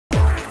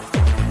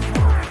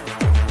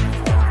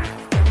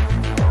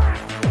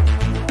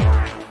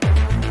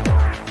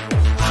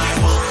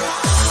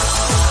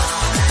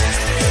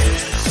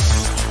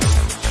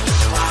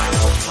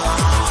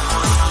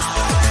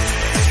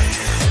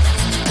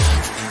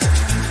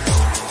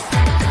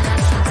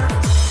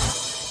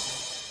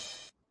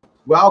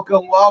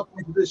Welcome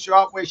to the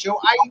Sharpe Show.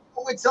 I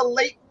know it's a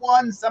late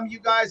one. Some of you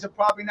guys are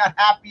probably not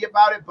happy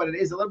about it, but it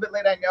is a little bit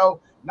late, I know.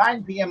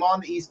 9 p.m.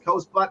 on the East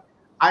Coast, but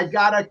I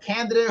got a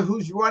candidate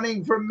who's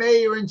running for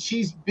mayor, and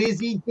she's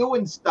busy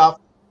doing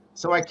stuff,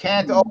 so I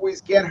can't always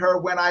get her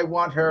when I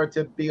want her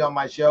to be on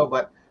my show.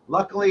 But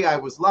luckily, I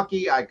was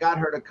lucky. I got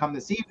her to come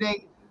this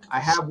evening. I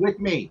have with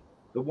me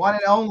the one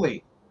and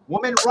only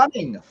woman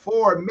running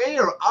for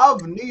mayor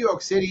of New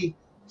York City,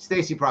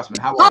 Stacey Prussman.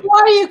 How are you? How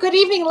are you? Good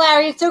evening,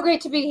 Larry. It's so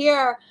great to be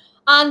here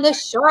on the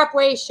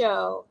Sharpe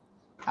Show.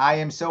 I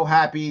am so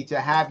happy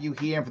to have you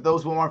here. And for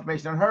those who want more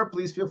information on her,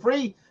 please feel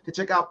free to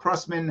check out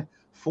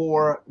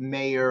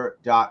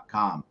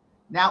PrussmanForMayor.com.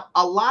 Now,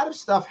 a lot of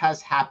stuff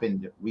has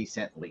happened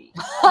recently.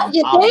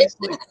 You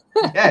obviously.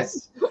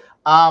 Yes.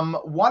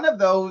 One of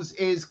those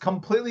is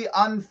completely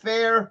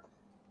unfair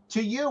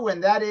to you,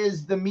 and that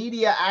is the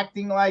media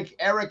acting like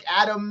Eric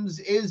Adams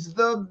is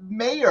the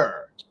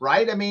mayor,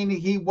 right? I mean,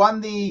 he won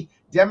the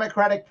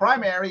Democratic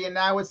primary, and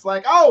now it's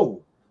like,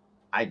 oh,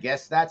 I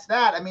guess that's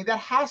that. I mean, that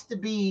has to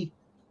be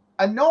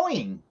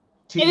annoying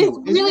to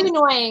you. It is really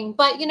annoying,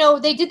 but, you know,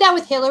 they did that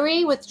with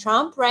Hillary, with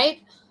Trump, right?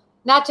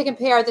 Not to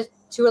compare the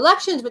two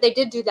elections, but they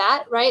did do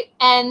that, right?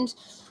 And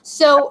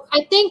so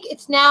I think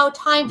it's now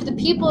time for the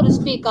people to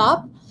speak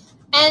up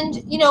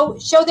and, you know,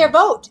 show their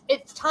vote.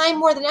 It's time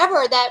more than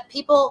ever that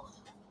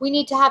we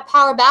need to have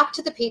power back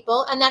to the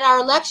people, and that our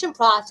election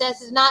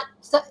process is not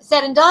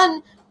said and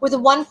done with a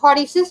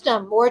one-party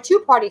system or a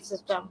two-party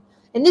system.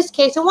 In this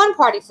case, a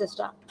one-party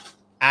system.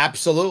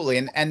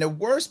 Absolutely. And the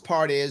worst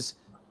part is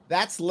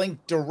that's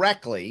linked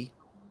directly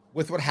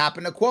with what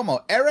happened to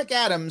Cuomo. Eric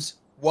Adams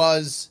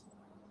was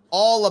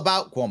all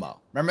about Cuomo.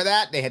 Remember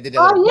that? They had the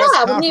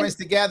press conference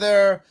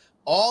together.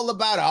 All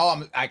about,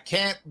 I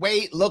can't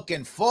wait,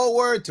 looking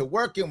forward to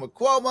working with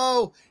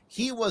Cuomo.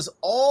 He was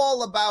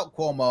all about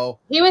Cuomo.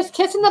 He was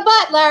kissing the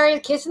butt, Larry,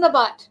 kissing the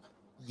butt.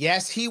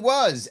 Yes, he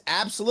was.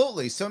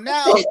 Absolutely. So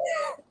now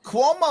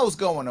Cuomo's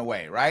going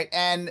away, right?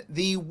 And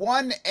the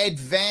one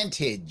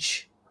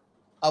advantage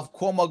of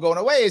Cuomo going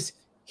away is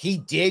he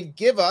did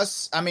give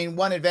us,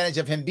 one advantage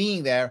of him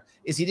being there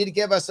is he did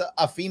give us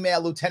a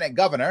female lieutenant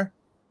governor.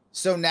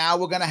 So now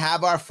we're going to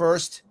have our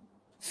first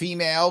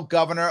female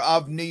governor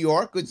of New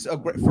York. It's a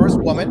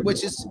first woman,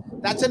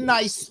 that's a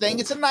nice thing.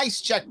 It's a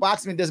nice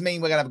checkbox. It doesn't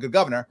mean we're going to have a good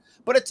governor,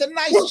 but it's a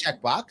nice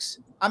checkbox.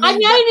 I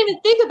didn't even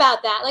think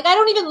about that. Like, I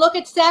don't even look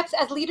at sex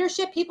as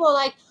leadership. People are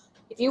like,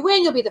 if you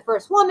win, you'll be the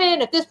first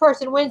woman. If this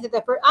person wins,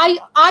 the first.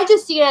 I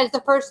just see it as the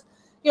first,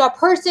 a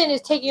person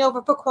is taking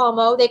over for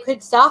Cuomo. They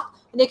could suck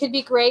and they could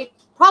be great.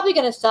 Probably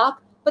going to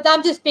suck, but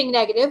I'm just being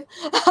negative.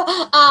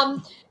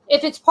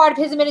 If it's part of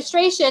his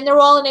administration, they're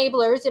all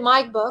enablers in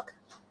my book.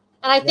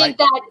 And I think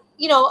that,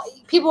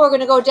 people are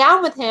going to go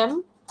down with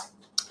him.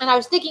 And I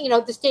was thinking,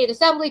 the state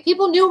assembly,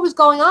 people knew what was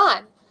going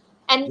on.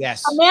 And a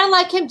man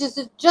like him just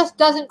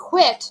doesn't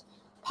quit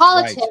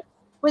politics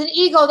with an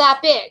ego that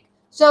big.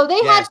 So they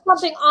had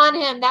something on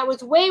him that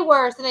was way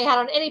worse than they had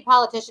on any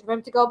politician for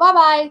him to go,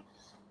 bye-bye.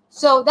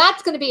 So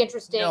that's going to be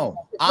interesting. No,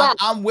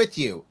 I'm with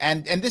you.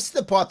 And this is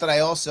the part that I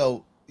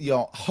also,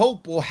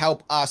 hope will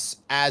help us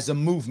as a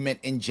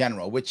movement in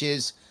general, which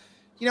is,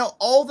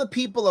 all the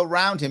people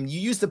around him, you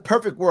use the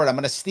perfect word. I'm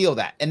going to steal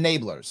that.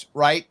 Enablers,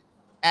 right?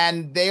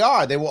 And they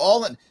were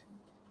all in.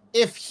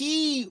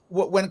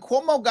 When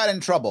Cuomo got in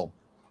trouble,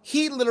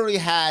 he literally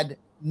had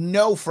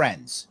no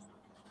friends,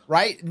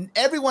 right?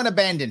 Everyone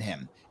abandoned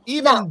him.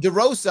 Even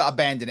DeRosa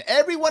abandoned him.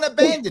 Everyone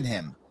abandoned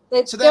him.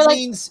 So that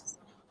means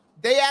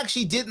they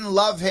actually didn't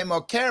love him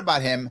or care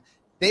about him.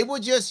 They were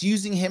just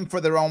using him for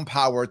their own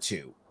power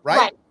too,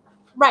 right?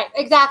 Right,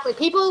 exactly.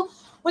 People,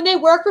 when they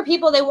work for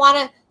people, they want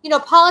to,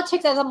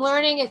 politics, as I'm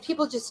learning, is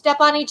people just step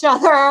on each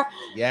other.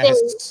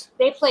 Yes.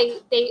 They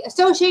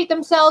associate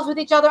themselves with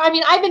each other.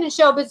 I've been in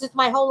show business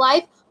my whole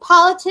life.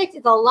 Politics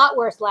is a lot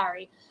worse,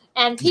 Larry.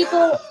 And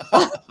people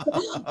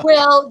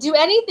will do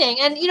anything.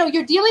 And,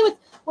 you're dealing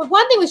with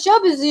one thing with show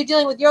business, you're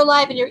dealing with your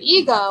life and your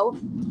ego.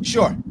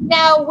 Sure.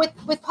 Now, with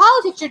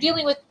politics, you're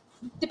dealing with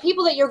the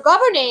people that you're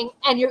governing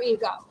and your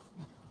ego.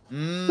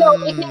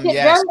 So it can get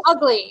very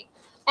ugly.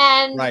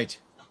 And,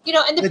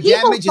 and the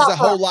damage is a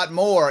whole lot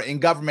more in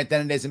government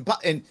than it is in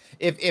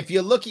if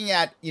you're looking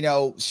at,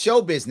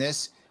 show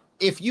business,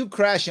 if you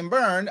crash and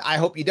burn, I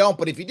hope you don't,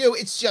 but if you do,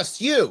 it's just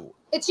you.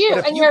 It's you.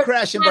 But if you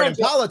crash and burn in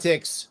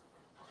politics,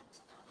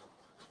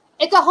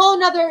 it's a whole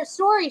nother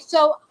story.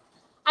 So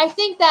I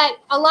think that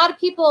a lot of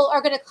people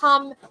are going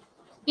to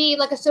be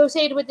like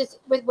associated with this,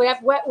 with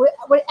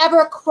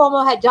whatever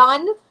Cuomo had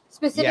done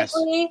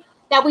specifically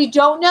that we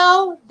don't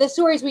know, the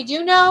stories we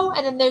do know,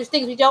 and then there's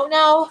things we don't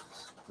know.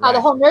 The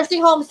whole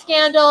nursing home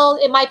scandal,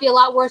 it might be a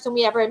lot worse than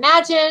we ever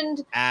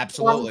imagined.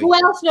 Absolutely. Who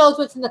else knows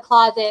what's in the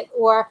closet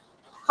or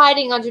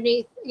hiding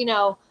underneath,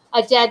 a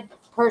dead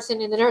person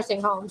in the nursing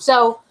home?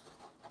 So,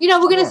 we're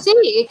going to see.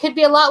 It could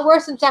be a lot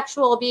worse than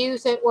sexual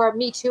abuse or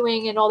Me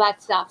Tooing and all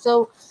that stuff.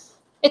 So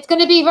it's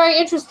going to be very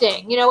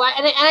interesting,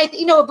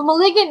 the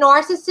malignant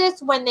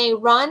narcissists, when they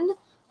run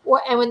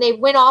and when they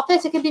win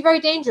office, it can be very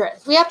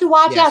dangerous. We have to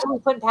watch out who we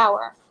put in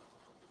power.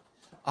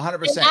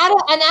 100%.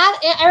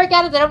 Eric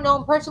Adams, I don't know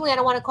him personally. I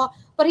don't want to call,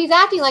 but he's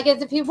acting like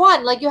as if he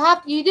won. Like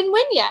you didn't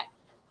win yet.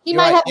 He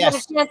might have a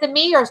chance than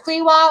me or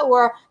Sliwa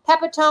or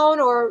Pepitone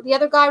or the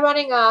other guy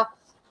running,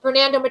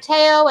 Fernando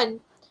Mateo and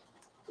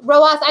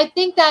Rojas. I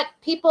think that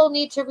people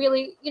need to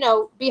really,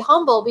 be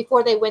humble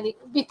before they win.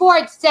 Before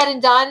it's said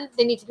and done,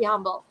 they need to be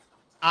humble.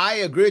 I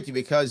agree with you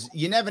because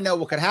you never know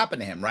what could happen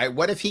to him, right?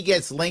 What if he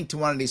gets linked to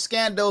one of these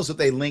scandals? If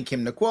they link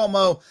him to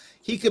Cuomo,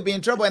 he could be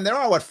in trouble. And there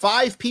are,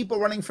 5 people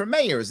running for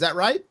mayor? Is that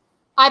right?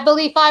 I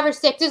believe 5 or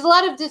 6. There's a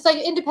lot of just like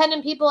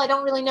independent people. I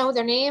don't really know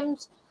their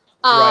names.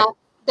 Right.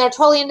 They're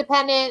totally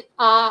independent.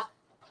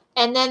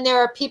 And then there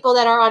are people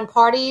that are on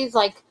parties.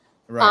 Like,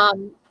 right.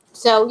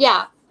 So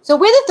yeah. So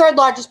we're the 3rd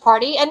largest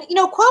party. And,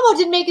 Cuomo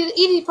didn't make it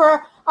easy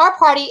for our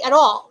party at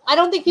all. I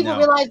don't think people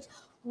realize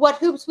what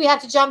hoops we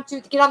had to jump to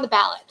get on the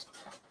ballot.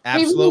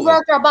 Absolutely. We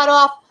worked our butt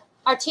off.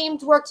 Our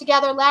teams worked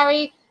together.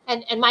 Larry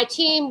and my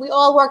team, we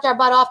all worked our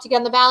butt off to get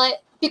on the ballot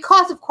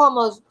because of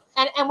Cuomo's,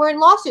 and we're in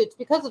lawsuits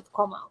because of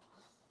Cuomo.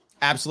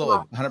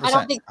 Absolutely. 100%. I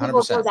don't think people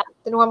 100%. know that.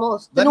 The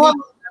normals don't know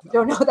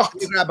that. Let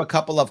me grab a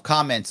couple of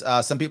comments.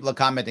 Some people are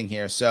commenting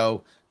here.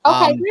 So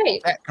okay,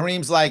 great.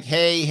 Kareem's like,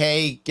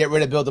 hey, get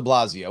rid of Bill de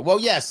Blasio. Well,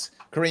 yes,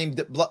 Kareem,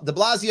 de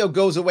Blasio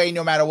goes away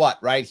no matter what,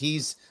 right?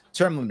 He's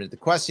term limited. The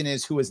question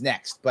is who is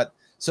next, but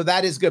so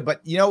that is good.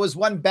 But is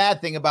one bad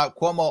thing about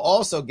Cuomo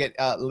also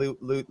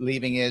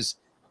leaving is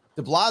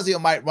de Blasio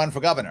might run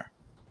for governor.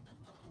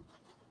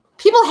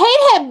 People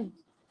hate him.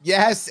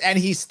 Yes, and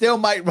he still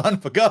might run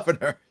for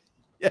governor.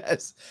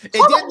 Yes. It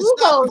didn't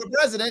stop him for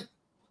president.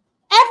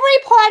 Every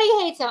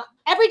party hates him.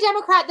 Every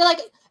Democrat, they're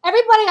like,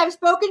 everybody I've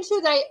spoken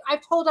to that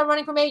I've told I'm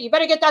running for mayor, you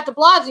better get that de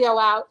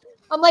Blasio out.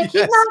 I'm like,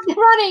 He's not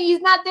running.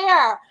 He's not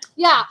there.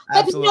 Yeah.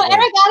 But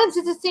Eric Adams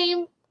is the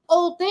same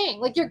old thing.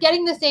 Like you're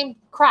getting the same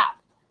crap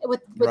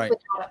with Adams.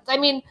 I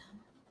mean,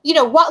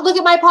 look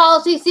at my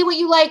policy, see what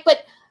you like,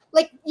 but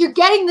like you're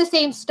getting the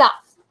same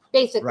stuff,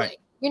 basically. Right.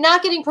 You're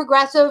not getting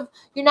progressive.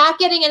 You're not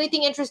getting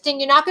anything interesting.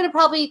 You're not going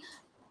to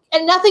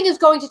and nothing is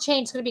going to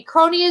change. It's going to be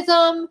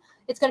cronyism.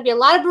 It's going to be a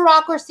lot of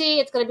bureaucracy.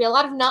 It's going to be a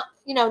lot of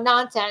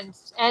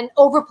nonsense and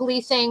over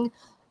policing.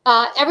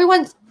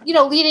 Everyone's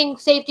leading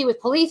safety with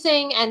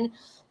policing, and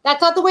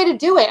that's not the way to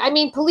do it. I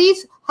mean,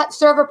 police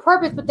serve a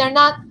purpose, but they're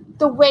not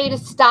the way to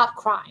stop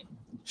crime.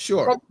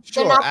 Sure,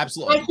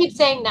 absolutely. I keep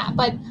saying that,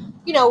 but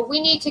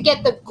we need to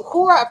get the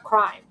core of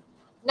crime,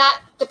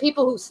 not the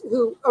people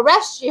who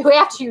arrest you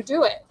after you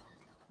do it.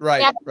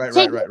 Right. We don't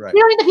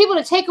need the people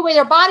to take away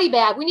their body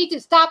bag. We need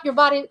to stop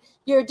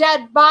your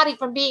dead body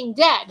from being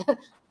dead.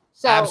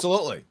 So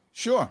absolutely,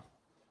 sure.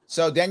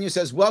 So Daniel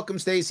says, "Welcome,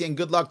 Stacey, and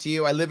good luck to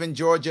you. I live in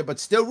Georgia, but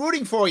still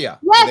rooting for you."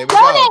 Yes, there we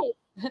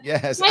go.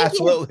 Yes,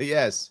 absolutely,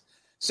 yes.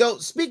 So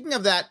speaking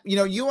of that,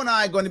 you and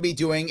I are going to be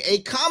doing a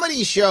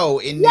comedy show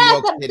in New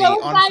York City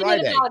on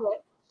Friday.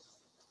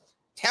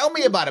 Tell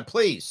me about it,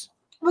 please.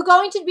 We're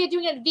going to be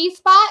doing it at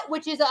V-Spot,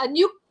 which is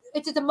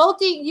it's a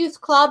multi-use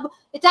club.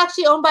 It's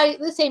actually owned by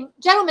the same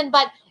gentleman,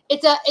 but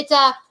it's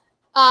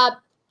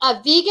a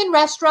vegan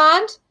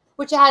restaurant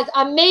which has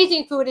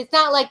amazing food. It's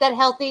not like that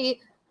healthy.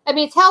 I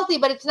mean, it's healthy,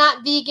 but it's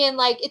not vegan.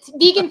 Like it's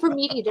vegan for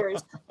meat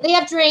eaters. They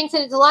have drinks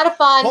and it's a lot of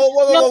fun.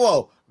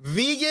 Whoa.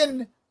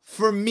 Vegan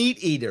for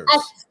meat eaters.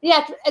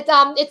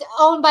 It's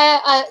owned by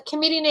a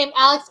comedian named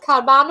Alex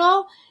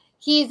Carbano.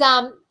 He's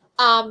an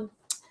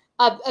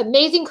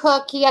amazing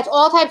cook. He has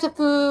all types of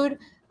food.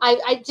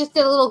 I just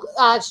did a little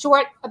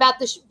short about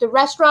the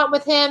restaurant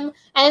with him.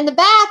 And in the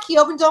back, he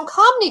opened his own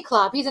comedy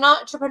club. He's an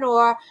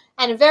entrepreneur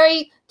and a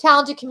very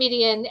talented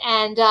comedian.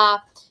 And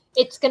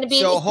it's going to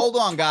be... So hold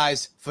on,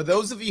 guys. For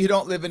those of you who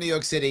don't live in New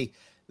York City,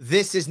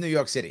 this is New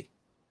York City.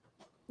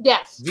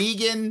 Yes.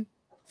 Vegan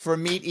for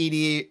meat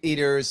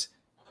eaters,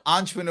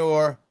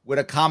 entrepreneur with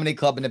a comedy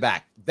club in the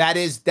back.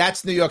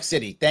 That's New York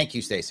City. Thank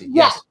you, Stacey.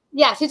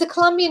 Yes, he's a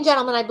Colombian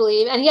gentleman, I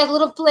believe, and he has a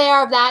little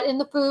flair of that in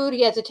the food.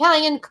 He has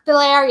Italian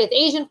flair, he has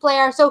Asian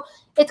flair, so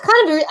it's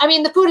kind of. I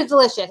mean, the food is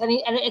delicious, and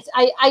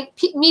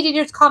meat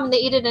eaters come and they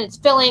eat it, and it's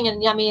filling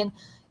and yummy, and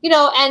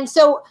and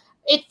so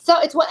it's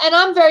and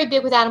I'm very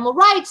big with animal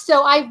rights,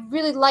 so I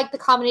really like the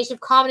combination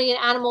of comedy and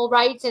animal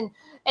rights,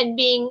 and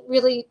being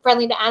really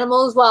friendly to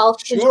animals while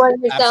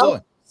enjoying yourself.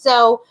 Absolutely.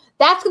 So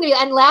that's going to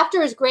be, and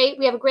laughter is great.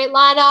 We have a great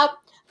lineup.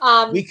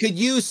 We could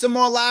use some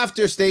more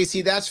laughter,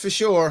 Stacey. That's for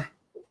sure.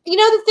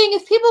 The thing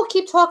is, people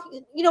keep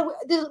talking,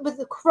 with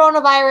the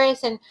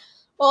coronavirus and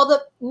all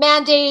the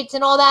mandates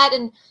and all that,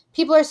 and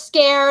people are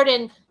scared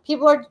and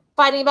people are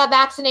fighting about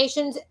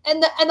vaccinations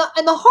and the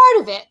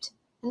heart of it.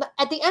 And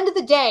at the end of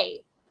the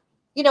day,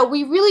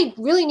 we really,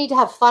 really need to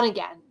have fun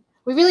again.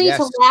 We really need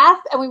to laugh,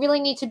 and we really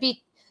need to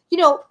be,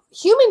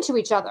 human to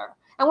each other.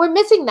 And we're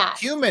missing that.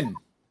 Human.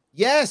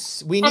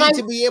 Yes. We need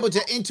to be able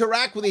to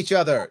interact with each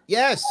other.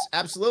 Yes,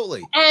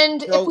 absolutely.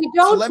 And if we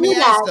don't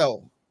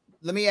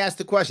let me ask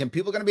the question.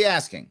 People are going to be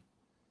asking,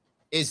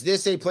 is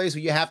this a place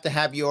where you have to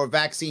have your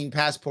vaccine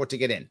passport to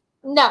get in?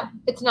 No,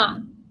 it's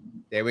not.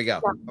 There we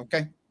go. No.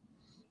 Okay.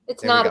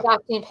 It's not a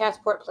vaccine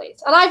passport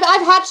place. And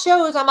I've had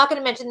shows, I'm not going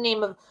to mention the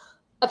name of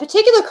a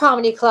particular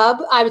comedy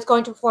club. I was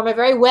going to perform a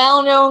very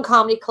well-known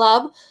comedy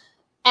club,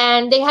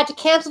 and they had to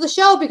cancel the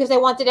show because they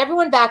wanted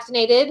everyone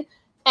vaccinated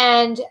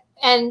and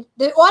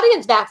the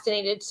audience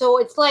vaccinated. So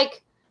it's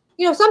like,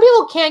 you know, some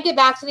people can't get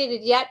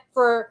vaccinated yet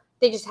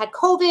they just had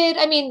COVID.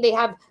 I mean,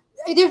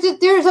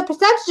 there's a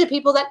percentage of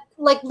people that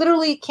like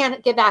literally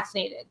can't get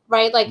vaccinated,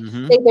 right? Like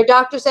their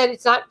doctor said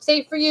it's not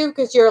safe for you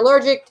because you're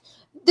allergic.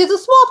 There's a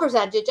small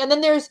percentage. And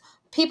then there's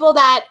people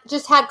that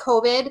just had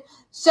COVID.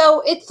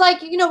 So it's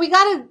like, you know, we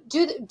got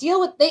to deal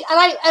with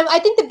I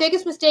think the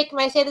biggest mistake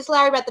when I say this,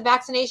 Larry, about the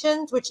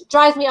vaccinations, which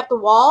drives me up the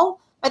wall,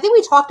 I think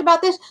we talked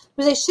about this,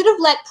 was they should have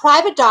let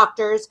private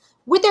doctors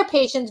with their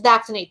patients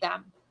vaccinate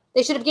them.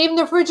 They should have given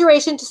them the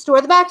refrigeration to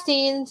store the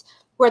vaccines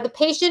where the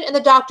patient and the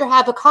doctor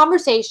have a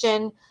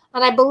conversation.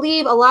 And I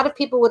believe a lot of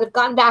people would have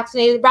gotten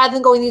vaccinated rather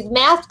than going to these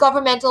mass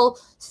governmental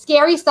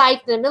scary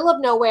sites in the middle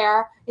of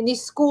nowhere in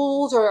these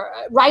schools or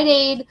Rite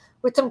Aid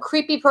with some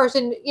creepy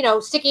person, you know,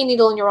 sticking a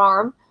needle in your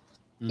arm.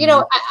 You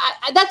know,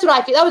 that's what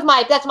I feel.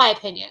 That's my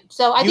opinion.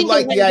 So I think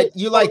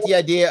you like the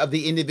idea of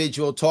the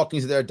individual talking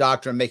to their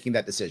doctor and making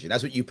that decision.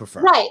 That's what you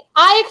prefer, right?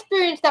 I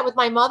experienced that with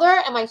my mother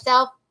and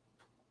myself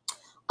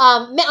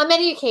on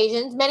many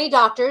occasions, many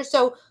doctors.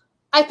 So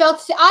I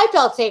felt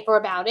safer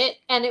about it,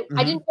 and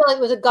I didn't feel like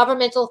it was a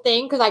governmental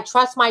thing because I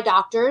trust my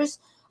doctors.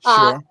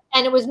 Sure.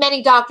 And it was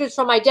many doctors,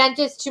 from my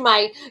dentist to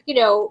my, you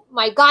know,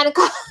 my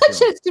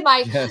gynecologist to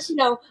my, you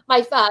know,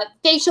 my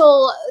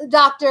facial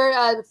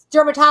doctor,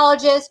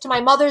 dermatologist, to my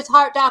mother's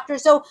heart doctor.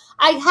 So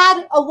I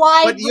had a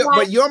wide.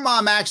 But your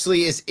mom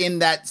actually is in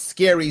that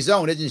scary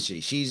zone, isn't she?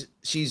 She's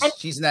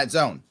in that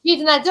zone. She's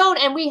in that zone,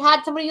 and we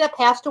had somebody that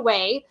passed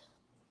away,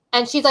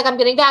 and she's like, "I'm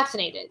getting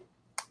vaccinated."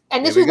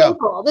 And this was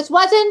April. This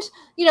wasn't,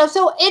 you know,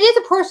 so it is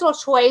a personal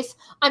choice.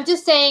 I'm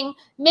just saying,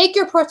 make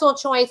your personal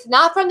choice,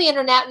 not from the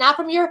internet, not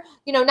from your,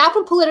 you know, not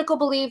from political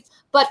beliefs,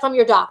 but from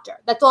your doctor.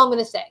 That's all I'm going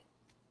to say.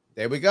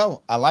 There we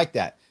go. I like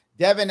that.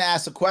 Devin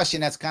asked a question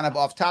that's kind of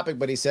off topic,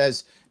 but he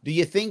says, do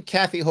you think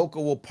Kathy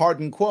Hochul will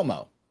pardon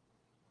Cuomo?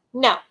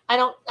 No, I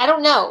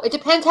don't know. It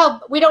depends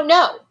we don't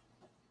know.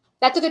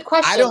 That's a good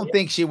question. I don't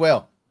think she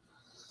will.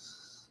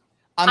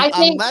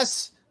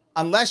 Unless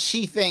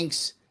she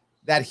thinks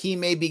that he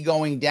may be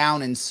going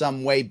down in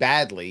some way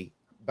badly,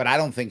 but I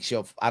don't think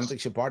she'll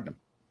pardon him.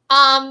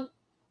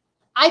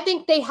 I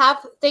think they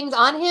have things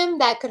on him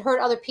that could hurt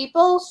other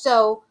people.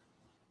 So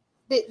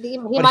here's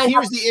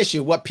the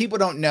issue. What people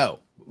don't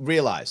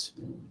realize,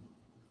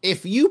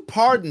 if you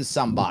pardon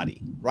somebody,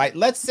 right?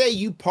 Let's say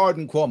you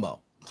pardon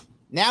Cuomo.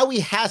 Now he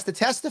has to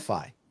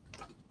testify.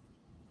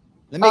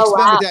 Let me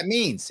explain what that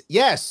means.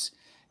 Yes.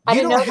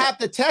 You don't have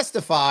to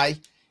testify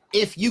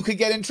if you could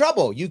get in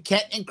trouble. You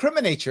can't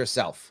incriminate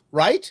yourself,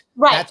 right?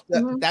 Right.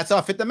 That's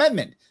our Fifth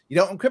Amendment. You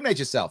don't incriminate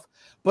yourself.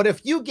 But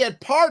if you get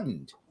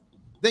pardoned,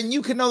 then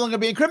you can no longer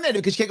be incriminated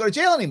because you can't go to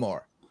jail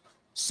anymore.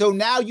 So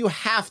now you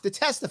have to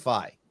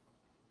testify.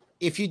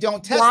 If you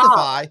don't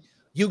testify,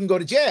 you can go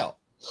to jail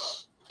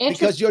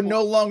because you're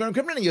no longer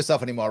incriminating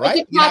yourself anymore,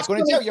 right? You're not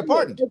going to jail. You're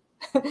pardoned.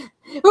 We're going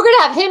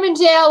to have him in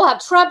jail. We'll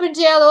have Trump in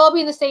jail. They'll all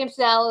be in the same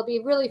cell. It'll be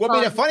really fun.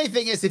 Well, the funny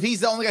thing is, if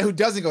he's the only guy who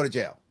doesn't go to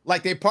jail,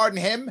 like they pardon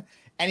him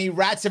and he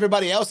rats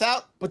everybody else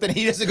out, but then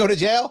he doesn't go to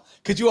jail.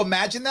 Could you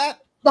imagine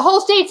that? The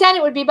whole state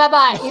senate would be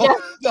bye-bye. You know?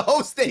 The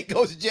whole state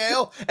goes to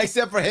jail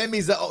except for him.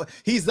 He's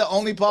the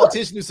only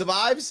politician who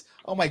survives.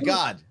 Oh my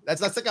God,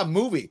 that's like a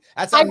movie.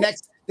 That's our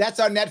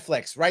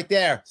Netflix right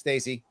there,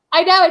 Stacey.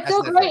 I know, it's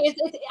so great.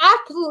 It's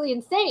absolutely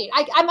insane.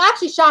 I'm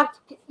actually shocked,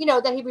 you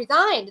know, that he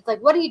resigned. It's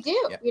like, what do you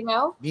do? Yeah. You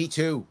know? Me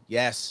too.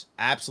 Yes,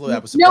 absolutely. I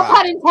was surprised. No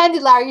pun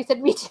intended, Larry. You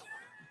said me too.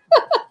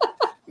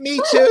 Me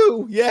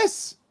too.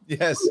 Yes.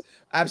 Yes,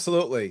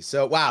 absolutely.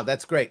 So, wow,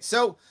 that's great.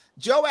 So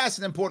Joe asked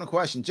an important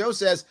question. Joe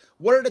says,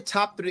 what are the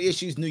top 3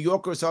 issues New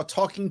Yorkers are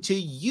talking to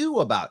you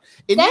about?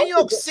 In New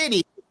York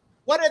City,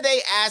 what are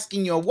they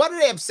asking you? What are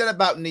they upset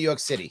about in New York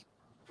City?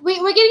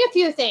 We're getting a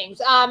few things.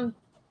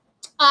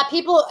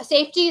 People,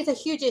 safety is a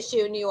huge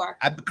issue in New York.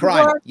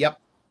 Crime, yep.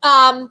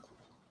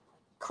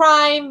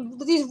 Crime,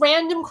 these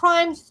random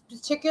crimes,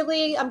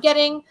 particularly, I'm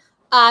getting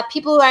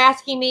people who are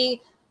asking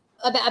me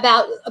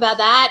about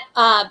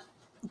that.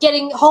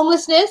 Getting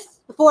homelessness,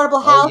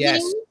 affordable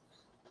housing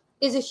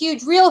is a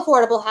huge, real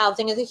affordable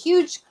housing is a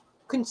huge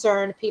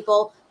concern to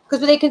people because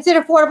when they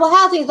consider affordable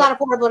housing, it's not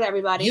affordable to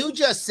everybody. You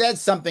just said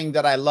something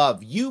that I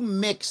love. You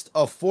mixed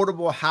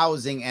affordable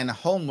housing and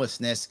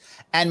homelessness,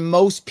 and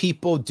most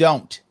people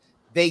don't.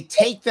 They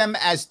take them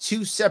as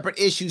 2 separate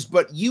issues,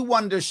 but you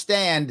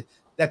understand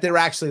that they're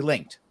actually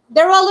linked.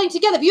 They're all linked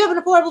together. If you have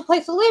an affordable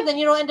place to live, then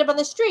you don't end up on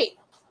the street.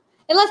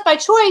 Unless by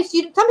choice,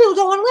 some people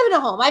don't want to live in a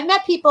home. I've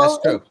met people.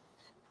 That's true.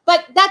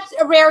 But that's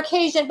a rare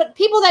occasion. But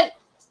people that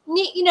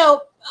need,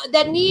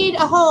 that need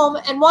a home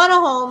and want a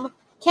home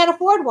can't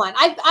afford one.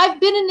 I've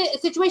been in a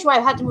situation where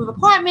I've had to move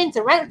apartments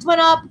and rents went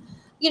up.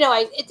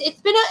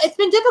 It's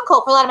been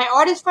difficult for a lot of my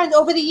artist friends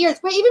over the years,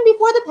 but even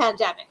before the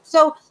pandemic.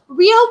 So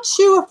real,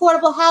 true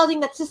affordable housing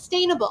that's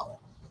sustainable.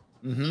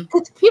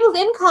 Because people's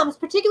incomes,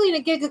 particularly in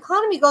a gig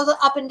economy, goes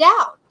up and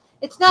down.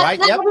 It's not, right.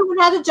 not everyone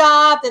has a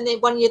job. Then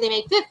one year they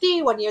make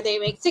 50, one year they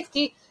make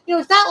 60. You know,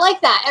 it's not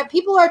like that. And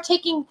people are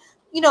taking,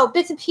 you know,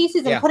 bits and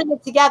pieces and putting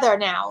it together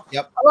now.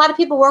 Yep. A lot of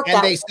people work and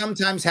that they way.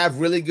 sometimes have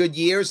really good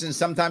years and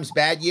sometimes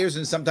bad years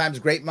and sometimes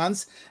great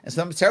months and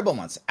sometimes terrible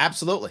months.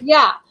 Absolutely.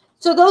 Yeah.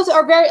 So those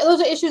are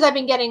issues I've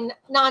been getting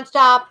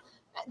nonstop.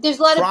 There's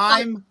a lot of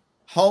crime,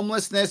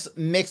 homelessness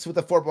mixed with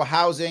affordable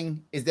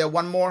housing. Is there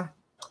one more?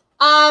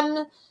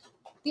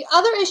 The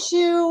other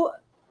issue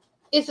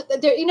is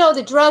there, you know,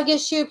 the drug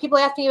issue. People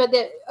ask me about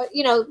the,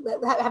 you know,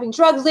 having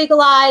drugs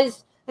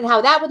legalized and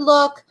how that would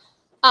look.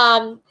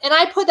 And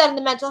I put that in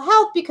the mental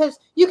health because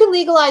you can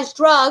legalize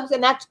drugs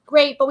and that's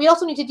great, but we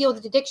also need to deal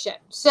with addiction.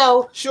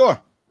 So sure,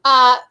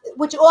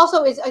 which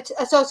also is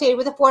associated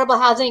with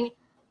affordable housing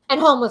and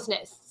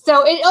homelessness.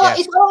 So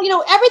it's all, you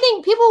know,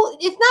 everything. People,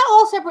 it's not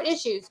all separate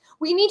issues.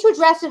 We need to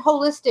address it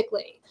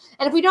holistically,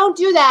 and if we don't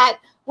do that,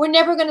 we're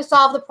never going to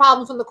solve the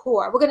problem from the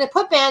core. We're going to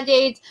put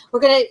band-aids.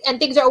 And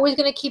things are always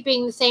going to keep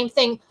being the same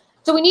thing.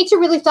 So we need to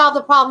really solve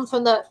the problem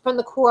from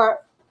the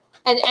core,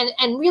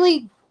 and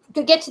really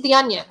get to the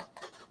onion,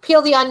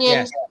 peel the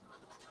onion,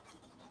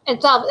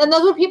 and solve. And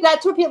those are people.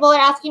 That's what people are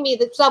asking me.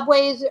 That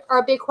subways are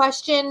a big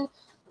question.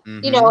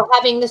 Mm-hmm. You know,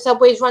 having the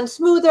subways run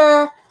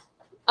smoother.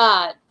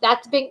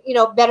 That's big. You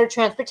know, better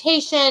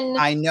transportation.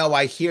 I know.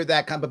 I hear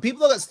that but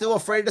people are still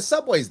afraid of the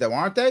subways, though,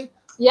 aren't they?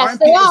 Yes, aren't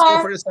they people are. Still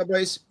afraid of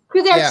subways?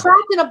 Because they're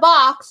trapped in a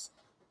box.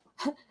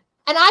 And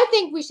I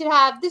think we should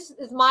have, this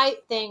is my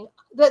thing,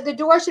 the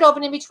door should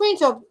open in between.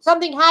 So if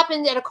something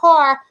happens at a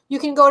car, you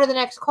can go to the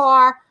next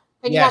car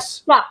and you're not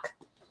stuck.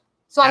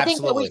 So I think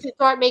that we should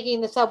start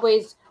making the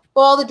subways,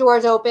 all the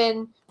doors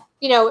open.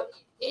 You know,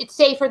 it's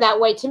safer that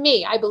way to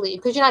me, I believe,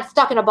 because you're not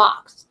stuck in a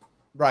box.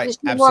 Right, There's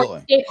absolutely.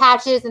 More safe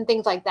hatches and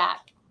things like that.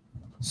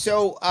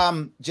 So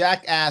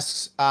Jack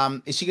asks,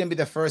 is she going to be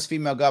the first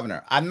female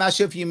governor? I'm not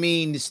sure if you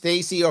mean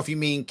Stacey or if you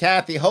mean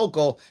Kathy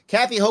Hochul.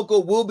 Kathy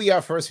Hochul will be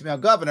our first female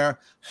governor.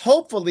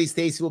 Hopefully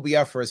Stacey will be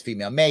our first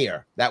female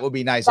mayor. That would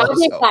be nice. That would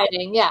be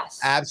exciting, yes.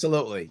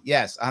 Absolutely.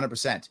 Yes,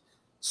 100%.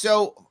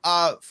 So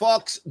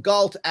Fox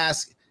Galt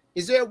asks,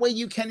 is there a way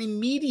you can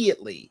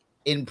immediately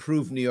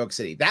improve New York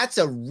City? That's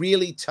a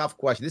really tough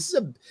question.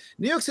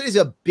 New York City is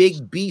a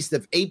big beast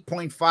of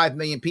 8.5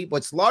 million people.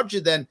 It's larger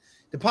than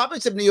the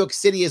population of New York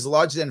City is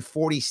larger than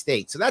 40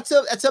 states. So that's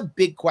a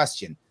big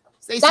question.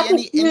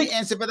 Stacey, any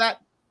answer for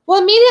that?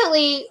 Well,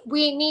 immediately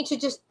we need to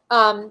just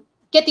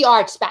get the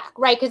arts back,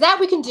 right? Because that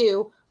we can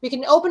do. We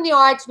can open the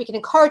arts. We can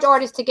encourage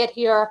artists to get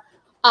here.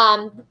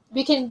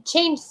 We can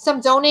change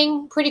some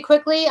zoning pretty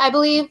quickly, I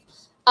believe.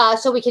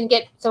 So we can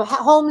get some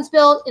homes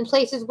built in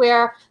places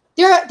where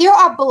there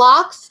are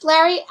blocks,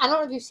 Larry, I don't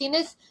know if you've seen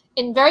this,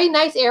 in very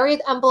nice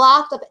areas and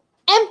blocks of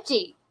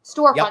empty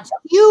storefronts,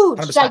 huge,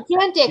 100%.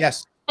 Gigantic.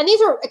 Yes. And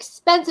these are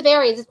expensive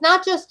areas. It's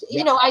not just,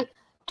 you know, I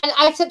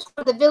said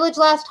for the Village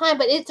last time,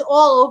 but it's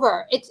all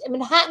over. It's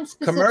Manhattan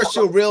specific.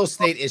 Commercial real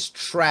estate is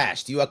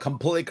trashed. You are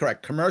completely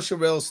correct. Commercial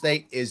real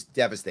estate is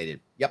devastated.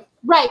 Yep.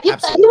 Right.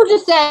 People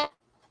just said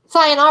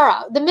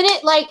sayonara. The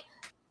minute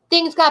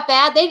things got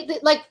bad, they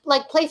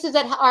like places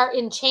that are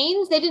in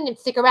chains, they didn't even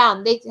stick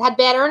around. They had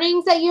bad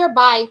earnings that year.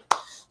 Bye.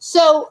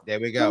 So there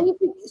we go.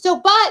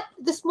 But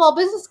the small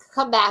business could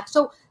come back.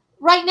 So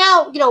right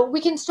now, you know,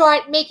 we can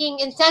start making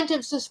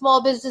incentives to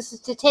small businesses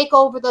to take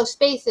over those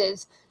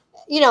spaces,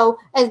 you know,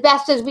 as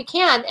best as we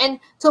can. And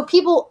so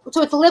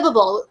it's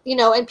livable, you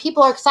know, and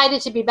people are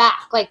excited to be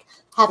back. But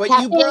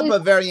you brought up a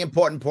very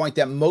important point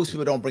that most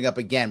people don't bring up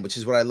again, which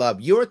is what I love.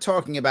 You're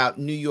talking about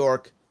New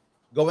York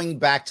going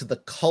back to the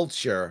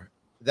culture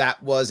that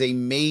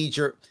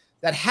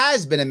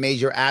has been a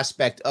major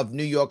aspect of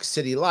New York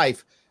City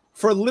life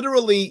for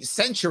literally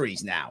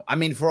centuries now. I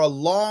mean, for a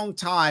long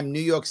time, New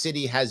York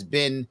City has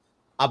been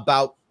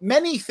about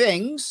many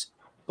things,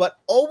 but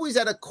always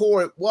at a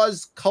core, it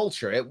was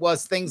culture. It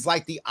was things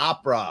like the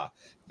opera,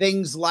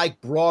 things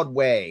like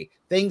Broadway,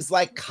 things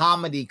like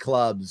comedy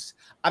clubs.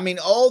 I mean,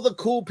 all the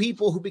cool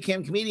people who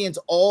became comedians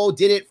all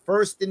did it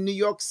first in New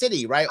York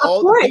City, right?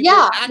 All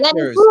the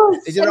actors,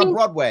 they did it on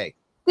Broadway.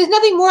 There's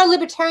nothing more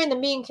libertarian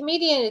than being a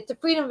comedian. It's the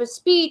freedom of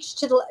speech.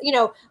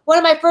 One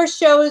of my first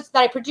shows that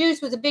I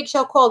produced was a big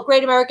show called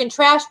Great American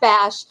Trash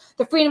Bash,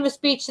 the freedom of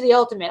speech to the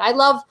ultimate. I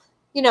love,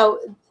 you know,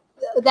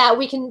 that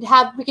we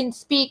can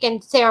speak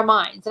and say our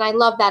minds. And I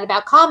love that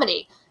about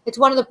comedy. It's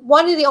one of the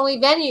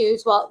only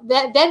venues,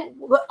 then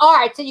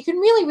arts that you can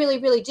really, really,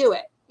 really do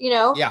it, you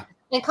know? Yeah.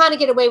 And kind of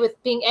get away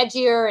with being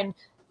edgier and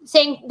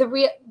saying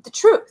the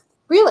truth,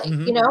 really,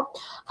 you know?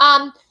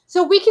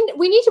 So we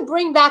need to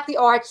bring back the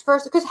arts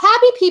first, because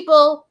happy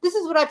people, this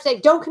is what I'd say,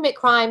 don't commit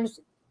crimes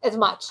as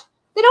much.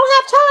 They don't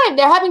have time.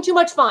 They're having too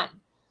much fun.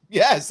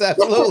 Yes,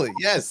 absolutely.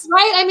 Yes.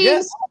 Right? I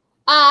mean,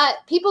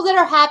 people that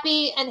are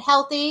happy and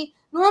healthy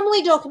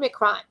normally don't commit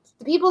crimes.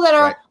 The people that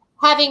are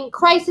having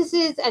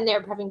crises and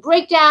they're having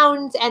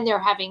breakdowns and they're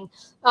having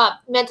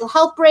mental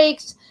health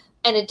breaks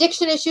and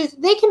addiction issues,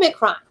 they commit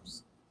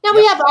crimes. Now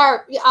we have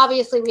our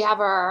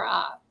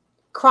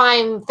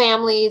crime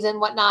families and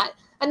whatnot.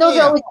 and those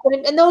are always,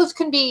 and those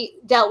can be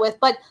dealt with.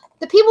 But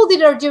the people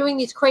that are doing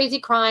these crazy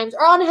crimes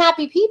are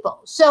unhappy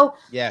people. So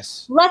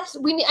yes, I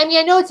mean,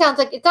 I know it sounds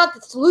like it's not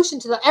the solution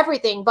to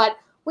everything, but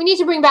we need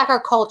to bring back our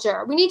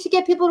culture. We need to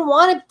get people to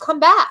want to come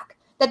back,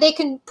 that they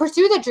can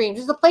pursue their dreams.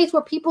 It's a place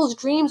where people's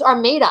dreams are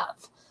made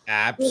of.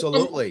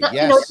 Absolutely. Yes.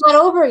 Yes. You know, it's not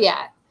over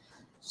yet.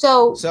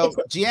 So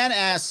Jeanne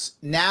asks,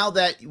 now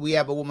that we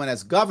have a woman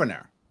as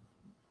governor,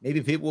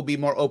 maybe people will be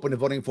more open to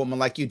voting for a woman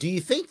like you. Do you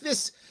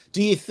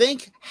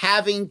think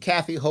having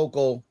Kathy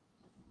Hochul,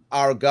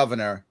 our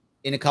governor,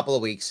 in a couple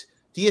of weeks,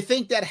 do you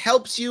think that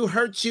helps you,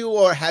 hurts you,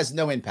 or has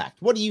no impact?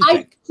 What do you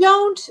think? I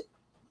don't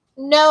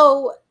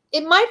know.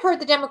 It might hurt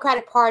the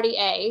Democratic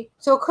Party,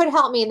 so it could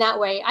help me in that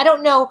way. I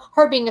don't know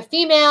her being a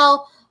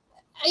female.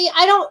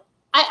 I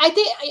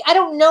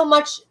don't know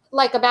much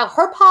like about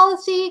her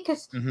policy,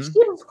 because she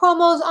was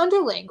Cuomo's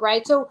underling,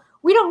 right? So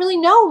we don't really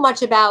know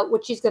much about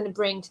what she's going to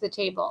bring to the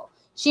table.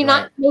 She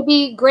may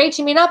be great,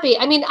 she may not be.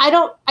 I mean,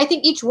 I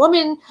think each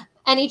woman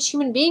and each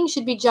human being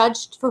should be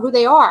judged for who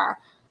they are.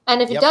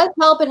 And if it does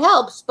help, it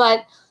helps.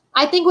 But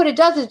I think what it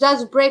does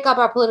is break up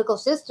our political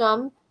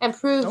system and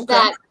proves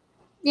that,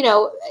 you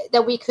know,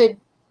 that we could,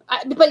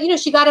 but, you know,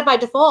 she got it by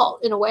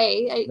default in a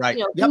way. Right.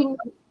 You know,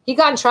 he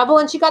got in trouble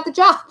and she got the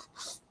job.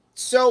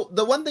 So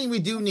the one thing we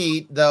do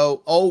need,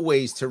 though,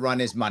 always to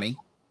run is money.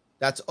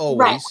 That's always.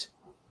 Right.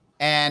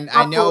 And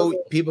absolutely. I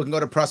know people can go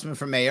to Prussman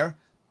for mayor,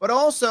 but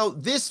also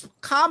this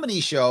comedy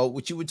show,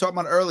 which you were talking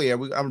about earlier,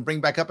 I'm going to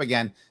bring back up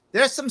again.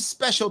 There's some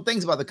special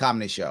things about the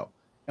comedy show.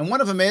 And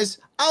one of them is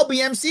I'll be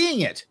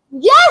emceeing it.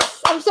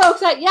 Yes, I'm so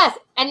excited. Yes.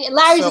 And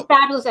Larry's a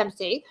fabulous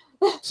MC.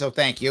 So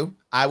thank you.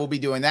 I will be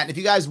doing that. And if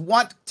you guys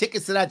want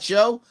tickets to that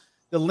show,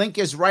 the link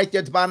is right there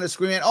at the bottom of the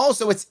screen. And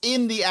also it's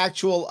in the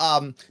actual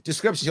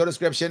show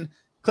description.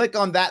 Click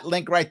on that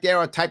link right there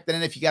or type that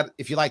in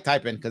if you like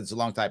typing, because it's a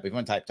long type. If you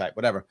want to type,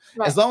 whatever.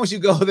 Right. As long as you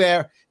go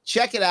there,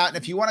 check it out. And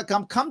if you want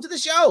to come to the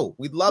show.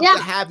 We'd love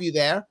to have you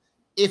there.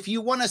 If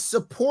you want to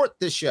support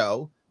the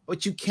show,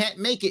 but you can't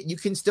make it, you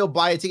can still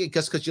buy a ticket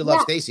because you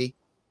love Stacey.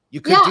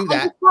 You could do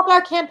that. And to help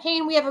our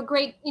campaign, we have a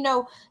great, you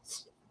know,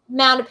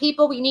 amount of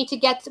people we need to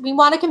get. We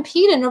want to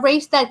compete in a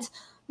race that's,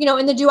 you know,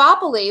 in the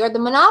duopoly or the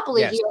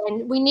monopoly here,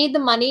 and we need the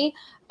money.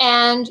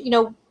 And, you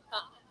know,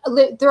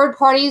 third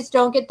parties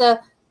don't get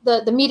the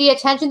media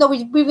attention, though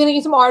we've been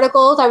getting some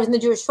articles. I was in the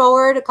Jewish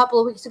Forward a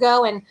couple of weeks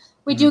ago, and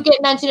we do get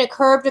mentioned at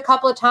Curbed a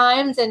couple of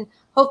times, and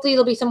hopefully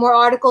there'll be some more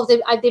articles.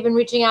 They've been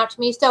reaching out to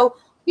me. So,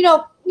 you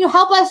know,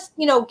 help us,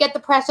 you know, get the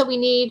press that we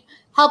need,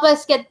 help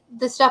us get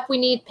the stuff we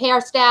need, pay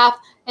our staff,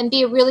 and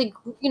be a really,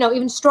 you know,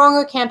 even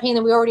stronger campaign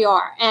than we already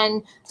are.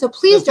 And so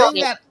please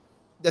donate.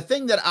 The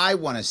thing that I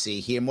want to see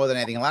here more than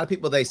anything, a lot of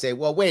people, they say,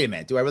 well, wait a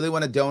minute, do I really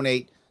want to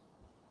donate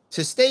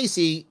to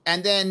Stacey?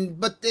 And then,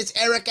 but this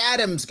Eric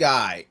Adams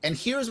guy. And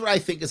here's what I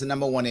think is the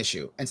number one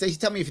issue. And Stacey,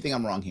 tell me if you think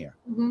I'm wrong here.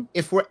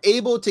 If we're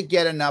able to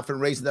get enough and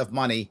raise enough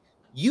money,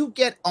 you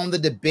get on the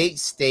debate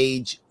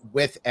stage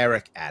with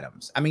Eric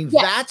Adams. I mean,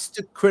 that's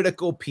the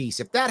critical piece.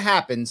 If that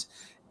happens,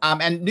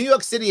 and New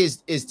York City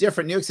is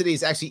different. New York City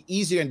is actually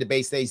easier in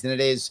debate stage than it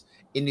is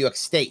in New York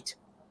State.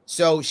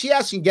 So she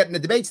actually can get in the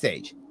debate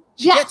stage.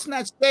 She gets in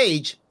that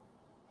stage.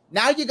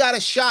 Now you got a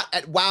shot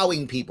at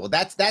wowing people.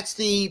 That's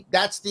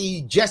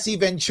the Jesse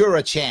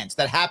Ventura chance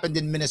that happened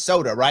in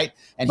Minnesota, right?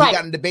 And he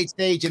got in the debate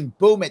stage, and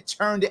boom, it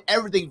turned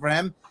everything for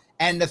him.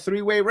 And the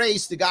three-way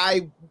race, the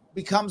guy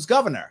becomes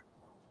governor.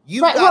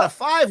 You've got a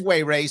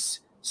five-way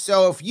race.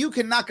 So if you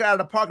can knock it out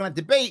of the park in a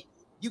debate,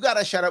 you got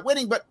a shot at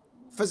winning. But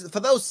for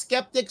those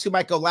skeptics who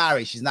might go,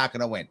 Larry, she's not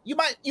going to win. You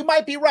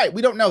might be right.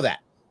 We don't know that.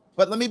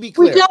 But let me be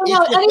clear. We don't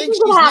know anything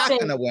she's not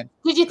going to win.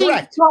 Did you think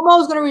Cuomo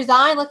was going to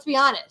resign? Let's be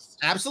honest.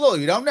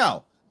 Absolutely. You don't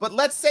know. But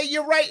let's say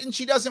you're right and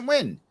she doesn't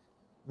win.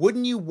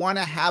 Wouldn't you want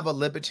to have a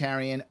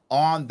libertarian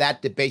on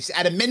that debate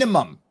at a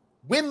minimum?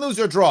 Win, lose,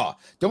 or draw.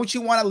 Don't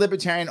you want a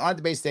libertarian on the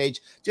debate stage?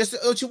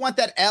 Don't you want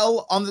that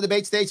L on the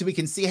debate stage so we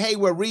can see, hey,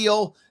 we're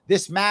real.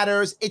 This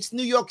matters. It's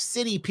New York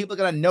City. People are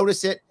going to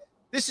notice it.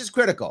 This is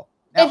critical.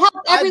 Now,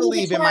 I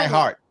believe in my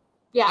heart.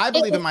 Yeah, I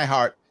believe in my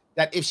heart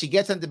that if she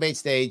gets on the debate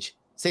stage,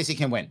 Stacey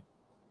can win.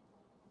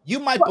 You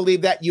might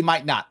believe that. You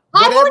might not.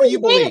 Whatever you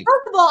believe.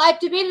 First of all, I've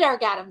debated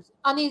Eric Adams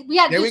on these.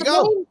 There we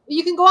go.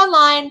 You can go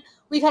online.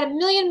 We've had 1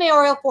 million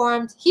mayoral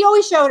forums. He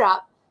always showed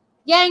up.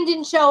 Yang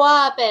didn't show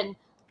up, and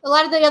a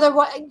lot of the other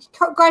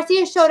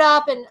Garcia showed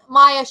up, and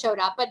Maya showed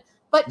up.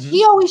 But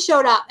he always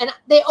showed up, and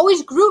they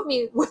always group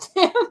me with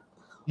him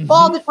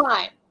all the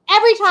time.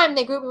 Every time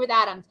they group me with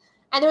Adams.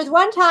 And there was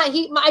one time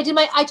we were talking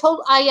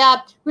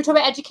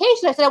about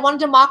education. I said I want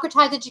to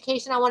democratize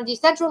education. I want to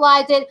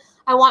decentralize it.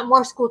 I want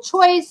more school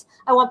choice.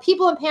 I want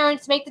people and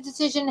parents to make the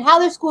decision how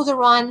their schools are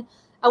run.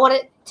 I want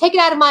to take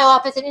it out of my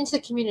office and into the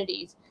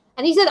communities.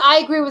 And he said, I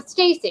agree with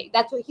Stacey.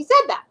 That's what he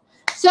said that.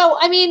 So,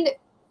 I mean,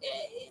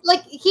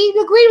 like he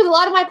agreed with a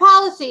lot of my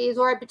policies,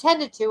 or I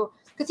pretended to,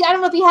 because I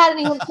don't know if he had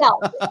any himself.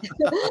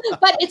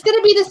 But it's going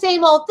to be the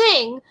same old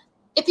thing.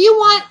 If you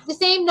want the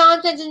same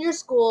nonsense in your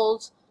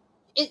schools,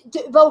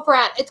 vote for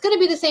Adams. It's going to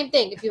be the same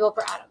thing if you vote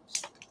for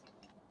Adams.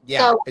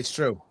 Yeah, so, it's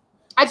true.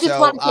 I just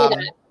want to say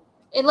that.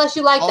 unless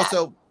you like that.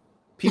 Also,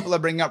 people are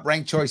bringing up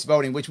ranked choice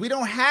voting, which we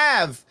don't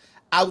have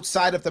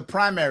outside of the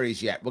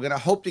primaries yet. We're going to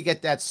hope to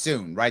get that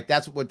soon, right?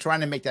 That's what we're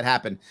trying to make that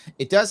happen.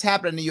 It does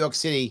happen in New York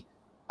City.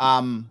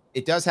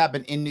 It does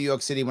happen in New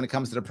York City when it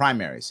comes to the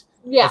primaries.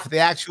 Yeah. But for the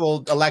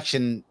actual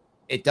election,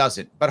 it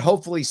doesn't. But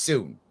hopefully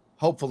soon.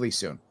 Hopefully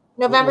soon.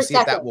 November we'll see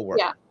 2nd. if that will work.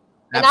 Yeah.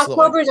 And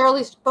Absolutely. October is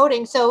early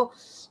voting. So,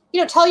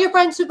 tell your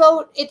friends to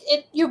vote.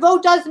 Your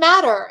vote does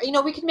matter.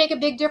 We can make a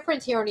big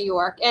difference here in New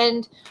York.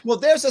 And well,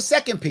 there's a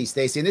second piece,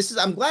 Stacey, and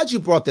I'm glad you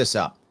brought this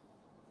up.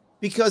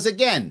 Because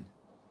again,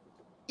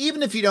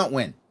 even if you don't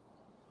win,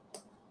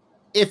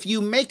 if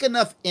you make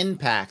enough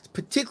impact,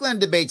 particularly on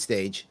the debate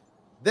stage,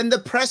 then the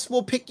press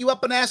will pick you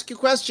up and ask you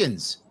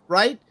questions,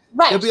 right?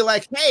 Right. They'll be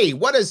like, hey,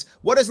 what does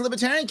a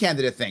libertarian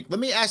candidate think? Let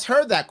me ask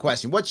her that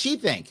question. What'd she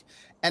think?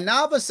 And now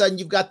all of a sudden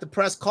you've got the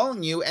press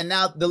calling you, and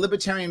now the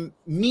libertarian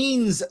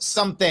means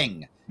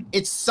something.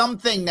 It's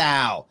something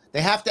now.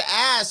 They have to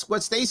ask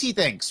what Stacey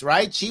thinks,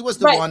 right? She was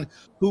the one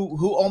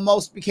who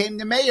almost became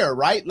the mayor,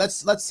 right?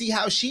 Let's see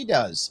how she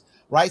does,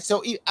 right?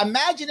 So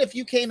imagine if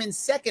you came in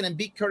second and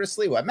beat Curtis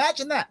Lewa.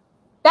 Imagine that.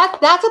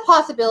 That's a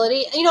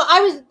possibility.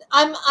 I'm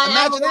an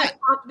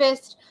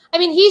activist. I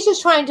mean, he's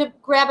just trying to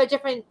grab at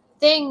different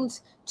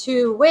things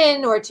to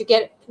win or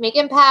to make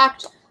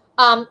impact.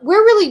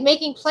 We're really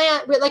making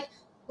plans.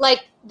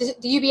 Like the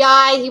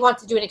UBI, he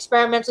wants to do an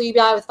experimental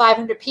UBI with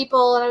 500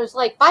 people. And I was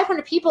like,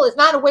 500 people is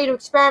not a way to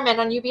experiment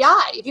on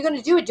UBI. If you're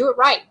going to do it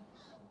right.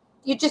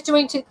 You're just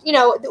doing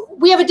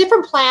we have a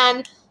different plan,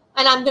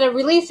 and I'm going to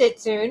release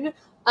it soon.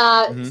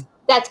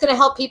 That's going to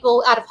help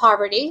people out of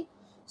poverty.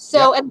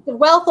 So, and it's a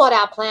well thought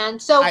out plan.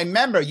 So I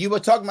remember you were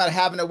talking about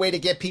having a way to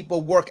get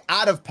people work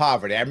out of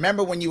poverty. I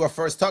remember when you were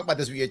first talking about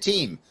this with your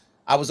team.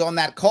 I was on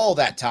that call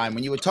that time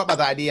when you were talking about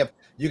the idea of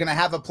you're going to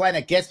have a plan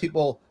that gets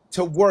people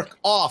to work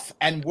off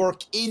and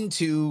work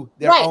into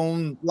their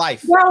own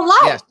life. Their own life.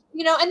 Yes.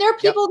 And there are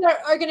people that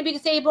are going to be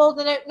disabled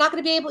and they're not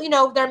going to be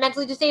able, they're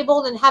mentally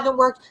disabled and haven't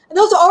worked. And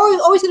those are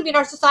always going to be in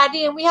our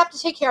society, and we have to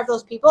take care of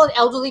those people and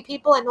elderly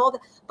people and all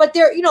that. But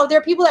there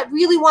are people that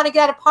really want to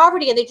get out of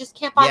poverty and they just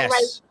can't find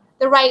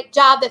the right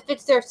job that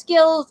fits their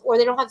skills, or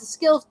they don't have the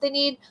skills they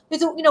need.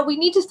 There's we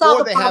need to solve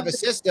the problem. Or they have a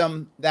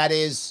system that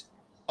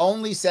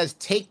only says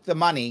take the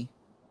money.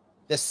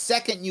 The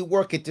second you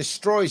work, it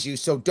destroys you.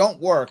 So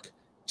don't work.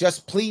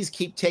 Just please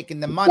keep taking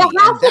the money.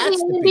 There has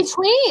to be in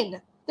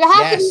between. There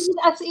has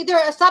to be either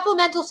a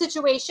supplemental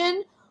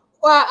situation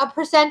or a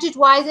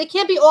percentage-wise. It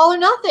can't be all or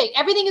nothing.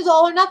 Everything is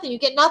all or nothing. You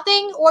get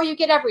nothing or you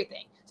get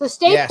everything. So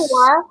stay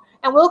poor,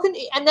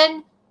 and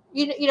then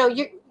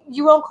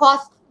you won't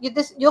cost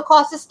this. You'll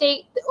cost the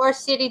state or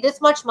city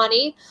this much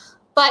money,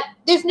 but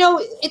there's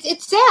no.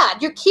 It's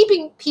sad. You're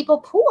keeping people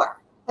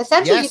poor.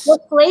 Essentially, you're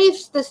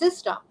slaves to the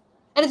system,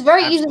 and it's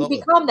very easy to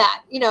become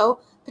that.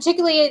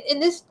 Particularly in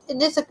this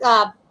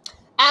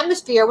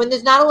atmosphere when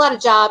there's not a lot of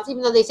jobs,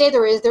 even though they say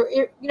there is,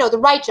 the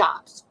right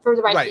jobs for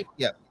the right people.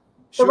 Yeah.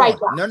 The right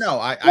jobs. No,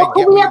 I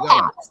get where you're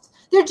going.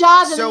 Their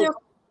jobs and their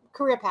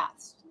career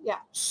paths. Yeah.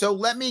 So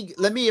let me,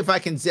 if I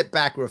can zip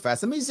back real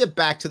fast, let me zip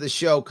back to the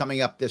show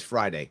coming up this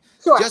Friday.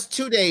 Sure. Just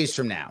 2 days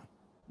from now.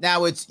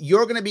 Now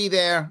you're going to be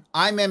there.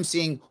 I'm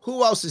emceeing.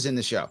 Who else is in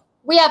the show?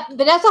 We have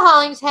Vanessa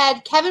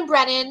Hollingshead, Kevin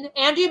Brennan,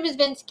 Andrea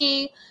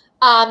Mizvinsky,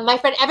 my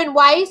friend Evan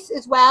Weiss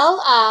as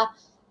well.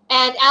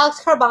 And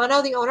Alex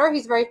Carbano, the owner,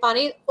 he's very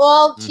funny.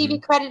 All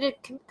TV credited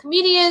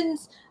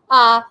comedians,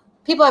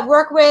 people I've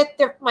worked with.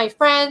 They're my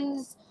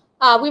friends.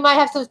 We might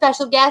have some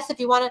special guests if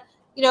you want to,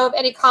 if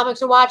any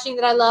comics are watching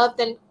that I love,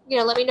 then,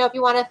 let me know if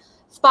you want to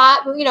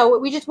spot.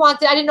 We just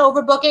wanted, I didn't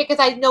overbook it because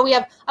I know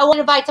I want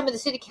to invite some of the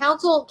city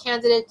council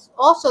candidates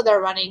also that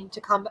are running to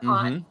come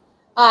on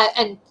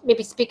and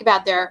maybe speak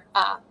about their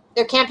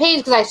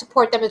campaigns because I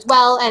support them as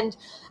well and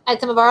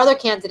some of our other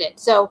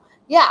candidates. So,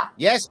 yeah.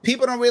 Yes,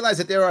 people don't realize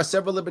that there are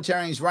several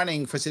libertarians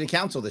running for city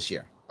council this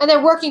year. And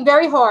they're working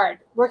very hard.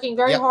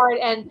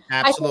 And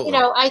absolutely.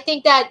 I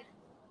think that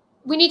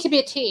we need to be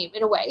a team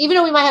in a way. Even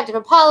though we might have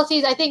different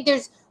policies, I think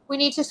we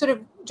need to sort of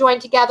join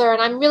together.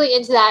 And I'm really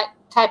into that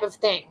type of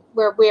thing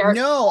where we're.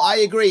 No, I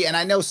agree. And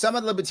I know some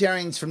of the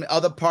libertarians from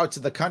other parts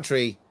of the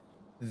country,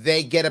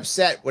 they get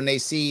upset when they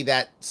see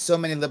that so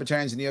many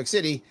libertarians in New York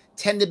City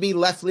tend to be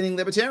left-leaning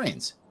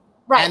libertarians.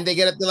 Right. And they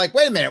get up, they're like,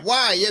 wait a minute,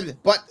 why?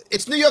 But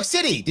it's New York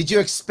City. Did you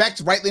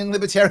expect right-leaning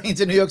libertarians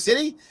in New York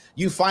City?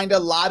 You find a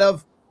lot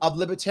of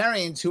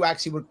libertarians who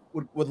actually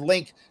would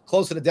link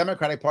closer to the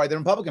Democratic Party than the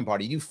Republican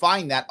Party. You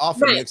find that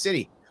often in New York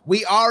City.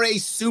 We are a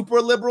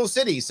super liberal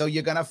city, so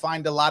you're going to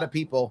find a lot of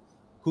people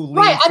who lean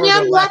I mean,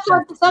 I'm left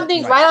on some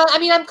things right on. I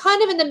mean, I'm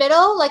kind of in the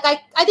middle. Like,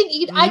 I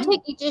think I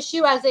take each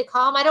issue as they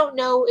come. I don't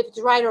know if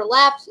it's right or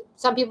left.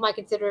 Some people might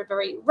consider it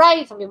very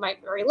right. Some people might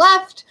be very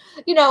left.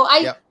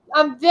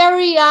 I'm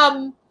very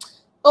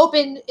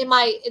open in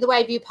the way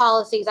I view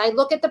policies. I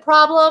look at the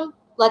problem.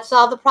 Let's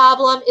solve the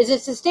problem. Is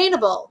it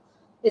sustainable?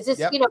 Is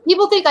this,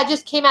 people think I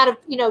just came out of,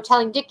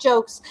 telling dick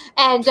jokes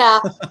and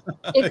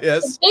in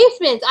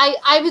basements.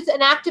 I was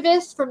an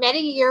activist for many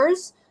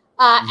years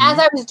as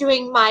I was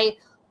doing my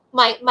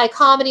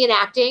comedy and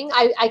acting.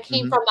 I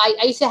came from,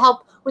 I used to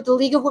help with the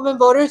League of Women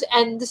Voters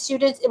and the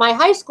students in my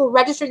high school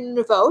registering them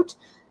to vote.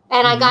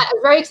 And I was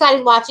very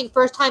excited watching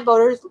first-time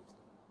voters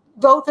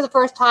vote for the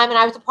first time, and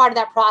I was a part of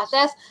that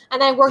process.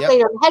 And then I worked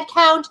later on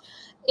Headcount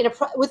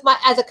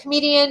as a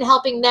comedian,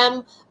 helping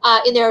them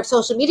in their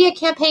social media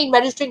campaign,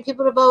 registering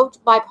people to vote,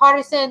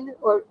 bipartisan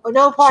or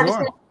no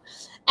partisan. Sure.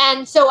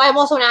 And so I'm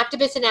also an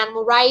activist in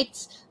animal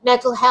rights,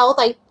 mental health.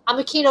 I'm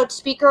a keynote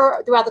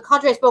speaker throughout the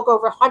country. I spoke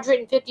over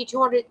 150,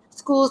 200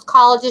 schools,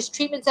 colleges,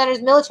 treatment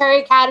centers,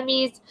 military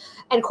academies,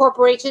 and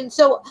corporations.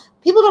 So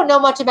people don't know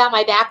much about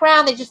my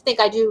background. They just think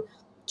I do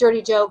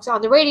dirty jokes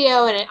on the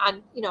radio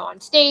and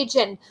on stage,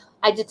 and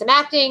I did some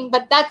acting.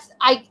 But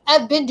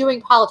I've been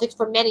doing politics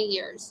for many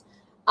years.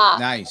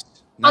 Nice.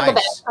 On the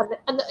best,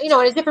 in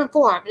a different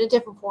form,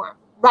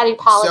 writing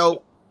politics.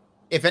 So,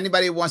 if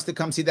anybody wants to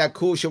come see that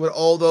cool show with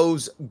all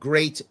those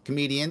great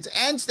comedians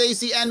and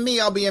Stacey and me,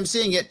 I'll be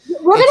emceeing it.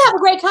 We're gonna have a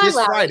great time, this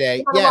Larry.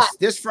 Friday. Yes,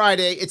 this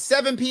Friday. It's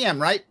 7 p.m.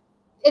 right?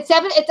 It's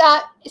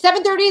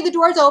 7:30. The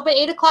doors open.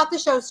 8 o'clock. The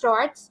show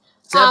starts.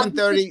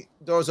 7:30.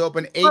 Doors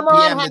open. 8 p.m. Come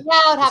on, hang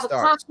out, have a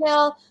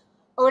cocktail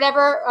or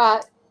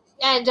whatever,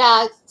 and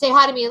say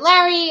hi to me and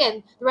Larry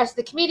and the rest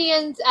of the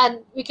comedians, and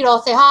we could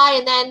all say hi.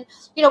 And then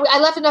I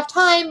left enough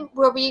time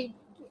where we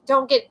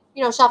don't get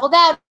shuffled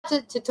out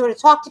to sort of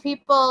talk to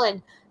people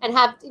and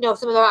have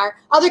some of our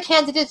other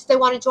candidates, they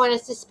want to join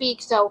us to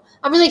speak. So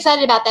I'm really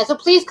excited about that. So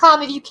please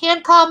come. If you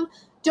can come,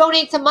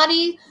 donate some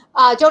money,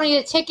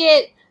 donate a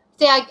ticket.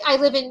 Say I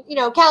live in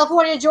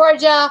California,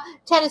 Georgia,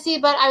 Tennessee,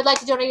 but I would like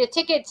to donate a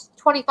ticket. It's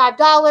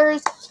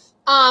 $25,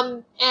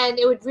 and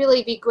it would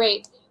really be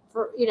great.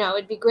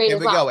 It'd be great. There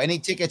we go. Any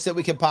tickets that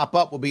we can pop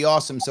up will be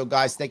awesome. So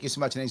guys, thank you so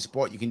much. Any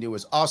support you can do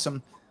is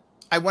awesome.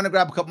 I want to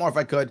grab a couple more if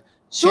I could.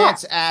 Sure.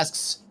 Chance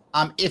asks,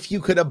 if you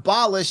could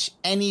abolish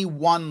any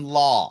one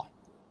law,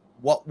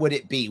 what would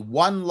it be?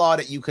 One law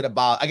that you could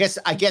abolish.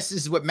 I guess this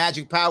is what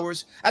magic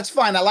powers. That's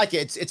fine. I like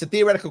it. It's a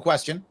theoretical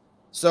question.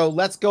 So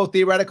let's go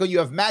theoretical. You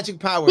have magic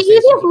powers. The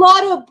easiest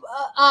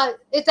law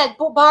is that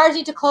bars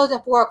need to close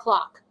at 4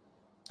 o'clock.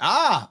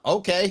 Ah,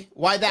 okay.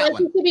 Why that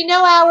one? There should be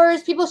no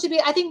hours. People should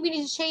be. I think we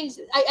need to change.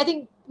 I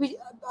think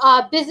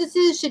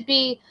businesses should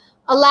be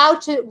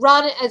allowed to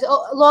run as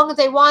long as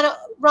they want to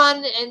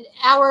run, an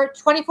hour,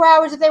 24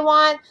 hours if they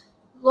want.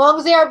 As long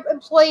as their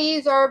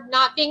employees are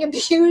not being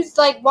abused,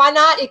 why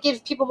not? It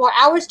gives people more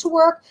hours to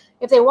work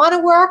if they want to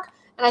work.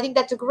 And I think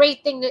that's a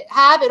great thing to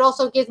have. It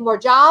also gives more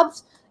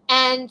jobs,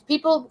 and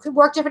people could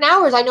work different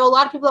hours. I know a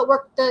lot of people that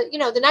work the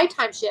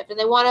nighttime shift, and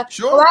they want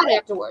to go out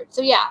afterwards.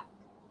 So yeah.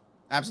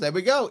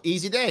 Absolutely. There we go.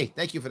 Easy day.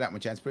 Thank you for that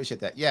one, Chance. Appreciate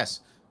that. Yes.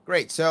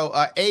 Great. So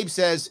Abe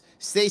says,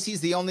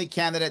 Stacey's the only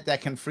candidate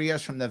that can free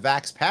us from the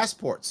vax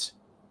passports.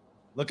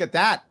 Look at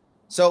that.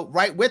 So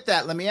right with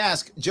that, let me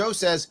ask, Joe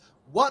says,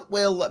 what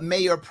will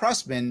Mayor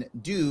Prussman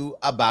do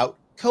about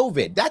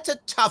COVID? That's a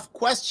tough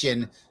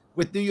question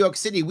with New York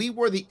City. We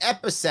were the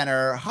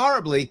epicenter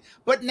horribly,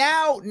 but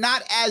now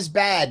not as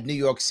bad, New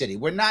York City.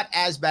 We're not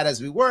as bad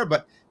as we were,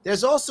 but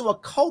there's also a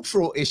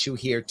cultural issue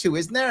here too,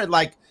 isn't there?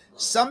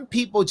 Some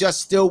people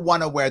just still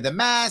want to wear the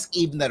mask,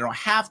 even though they don't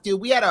have to.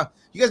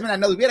 You guys may not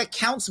know, we had a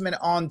councilman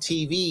on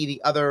TV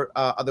the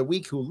other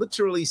week who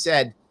literally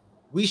said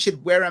we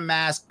should wear a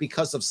mask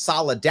because of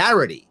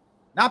solidarity,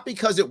 not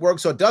because it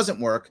works or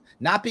doesn't work,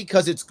 not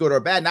because it's good or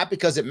bad, not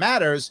because it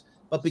matters,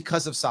 but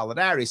because of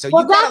solidarity. So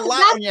you got a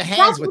lot on your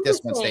hands with this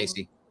one,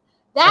 Stacey.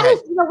 That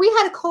is, we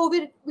had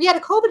a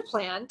COVID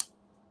plan,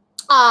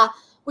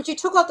 which we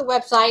took off the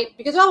website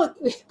because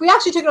we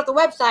actually took it off the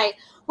website,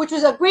 which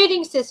was a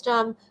grading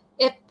system.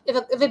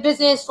 If a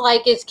business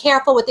is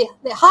careful with the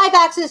high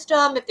vax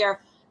system, if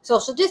they're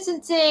social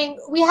distancing,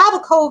 we have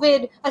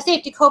a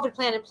safety COVID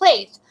plan in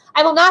place.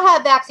 I will not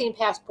have vaccine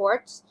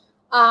passports.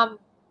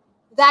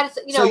 That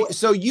is,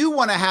 So you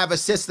want to have a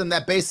system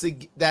that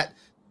that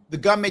the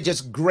government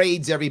just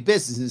grades every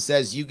business and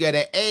says you get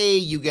an A,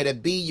 you get a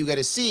B, you get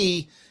a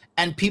C,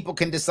 and people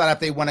can decide if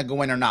they want to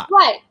go in or not.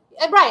 Right.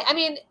 I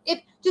mean,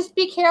 just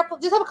be careful.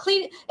 Just have a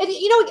clean.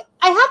 I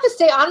have to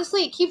say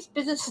honestly, it keeps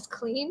businesses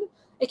clean.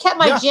 It kept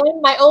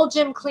my old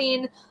gym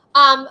clean.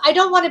 I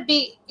don't want to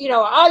be,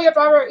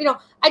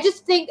 I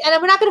just think, and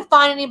we're not going to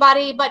fine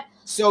anybody, but.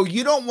 So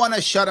you don't want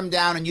to shut them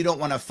down and you don't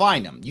want to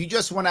fine them. You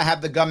just want to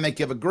have the government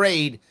give a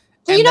grade.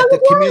 So and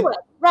the community,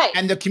 right.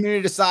 And the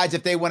community decides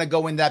if they want to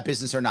go in that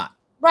business or not.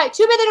 Right.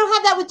 Too bad they don't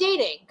have that with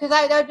dating, because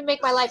that would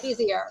make my life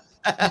easier.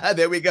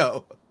 There we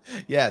go.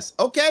 Yes.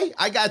 Okay.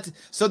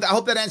 So I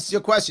hope that answers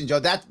your question, Joe.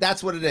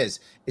 That's what it is.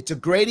 It's a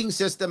grading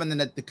system, and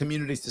then the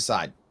communities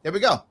decide. There we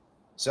go.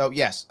 So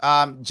yes.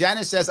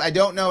 Janice says, I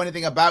don't know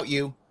anything about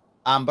you,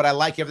 but I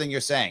like everything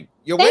you're saying.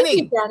 You're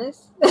winning. Thank you,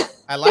 Janice.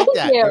 I like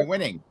that. You're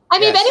winning. I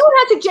mean, if anyone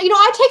has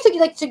I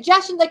take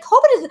suggestions.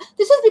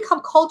 This has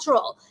become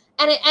cultural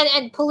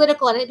and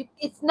political, and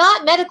it's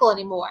not medical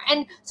anymore.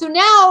 And so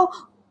now,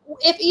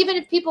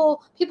 if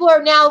people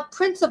are now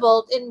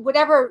principled in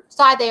whatever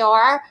side they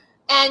are,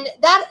 and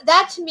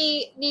that to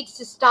me needs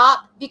to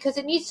stop, because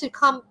it needs to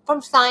come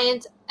from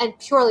science and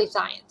purely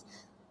science.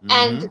 Mm-hmm.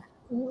 And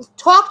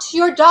talk to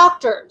your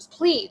doctors,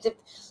 please.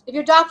 If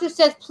your doctor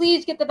says,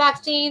 please get the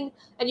vaccine,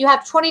 and you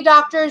have 20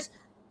 doctors,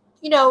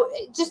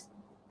 just,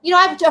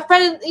 I have a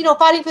friend,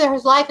 fighting for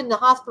his life in the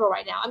hospital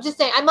right now. I'm just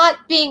saying, I'm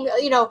not being,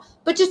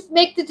 but just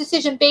make the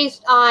decision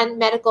based on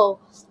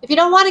medical. If you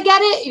don't want to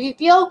get it, if you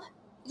feel,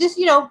 just,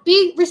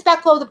 be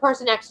respectful of the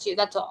person next to you.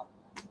 That's all.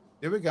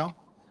 There we go.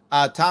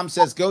 Tom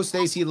says, go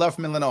Stacey, love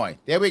from Illinois.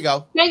 There we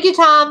go. Thank you,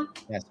 Tom.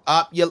 Yes.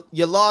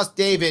 You lost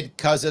David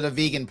because of the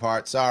vegan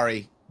part.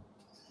 Sorry.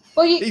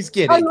 Well, he's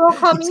kidding. Oh, you won't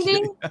come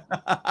eating?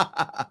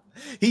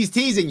 He's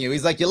teasing you.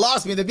 He's like, you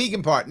lost me in the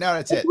vegan part. No,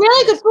 that's it's it.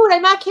 Really good food.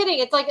 I'm not kidding.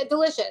 It's like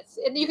delicious.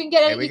 And you can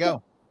get it. There we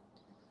go.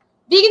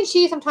 Vegan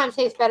cheese sometimes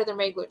tastes better than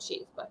regular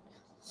cheese, but.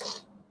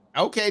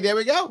 Okay, there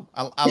we go.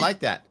 I like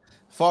that.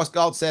 Fox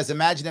Gold says,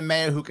 imagine a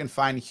mayor who can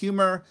find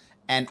humor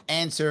and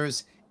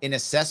answers in a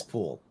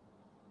cesspool.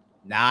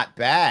 Not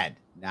bad.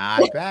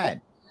 Not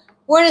bad.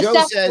 We're in a Joe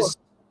cesspool. says,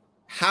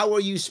 how are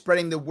you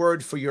spreading the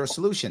word for your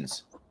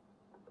solutions?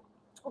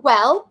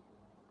 Well,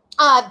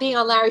 being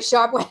on Larry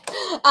Sharpe.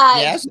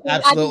 Yes,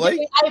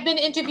 absolutely. I've been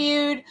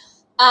interviewed.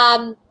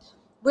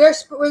 We're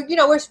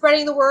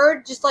spreading the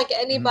word just like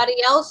anybody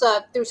else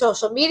through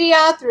social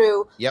media,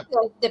 through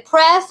the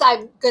press.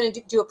 I'm going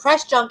to do a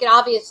press junket.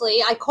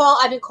 Obviously,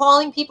 I've been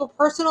calling people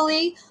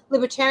personally,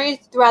 libertarians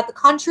throughout the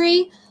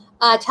country,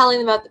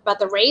 telling them about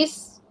the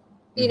race.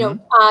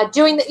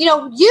 Doing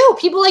the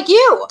people like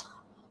you.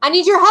 I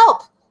need your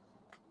help.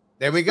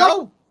 There we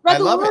go. Spread I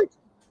love word. it.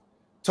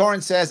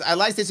 Torrance says, I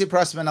like Stacey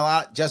Prussman a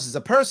lot just as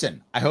a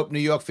person. I hope New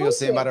York feels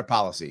the same about her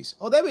policies.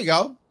 Oh, there we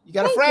go. You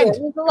got a friend.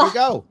 There we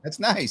go. That's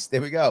nice.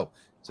 There we go.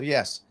 So,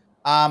 yes.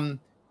 Tom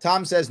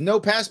says, no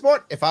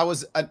passport. If I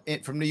was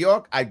from New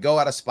York, I'd go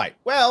out of spite.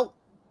 Well,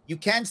 you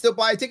can still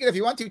buy a ticket if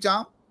you want to,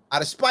 Tom.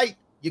 Out of spite,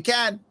 you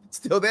can. It's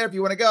still there if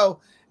you want to go.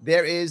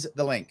 There is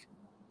the link.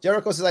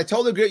 Jericho says, I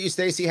totally agree with you,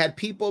 Stacey. Had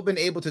people been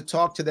able to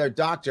talk to their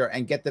doctor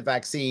and get the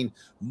vaccine,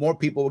 more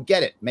people would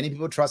get it. Many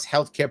people trust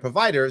healthcare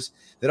providers.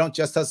 They don't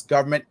just trust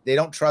government. They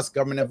don't trust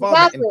government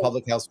involvement in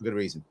public health for good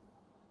reason.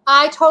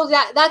 I told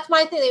that's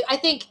my thing. I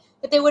think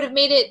if they would have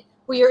made it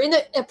where you're in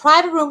a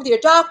private room with your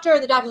doctor,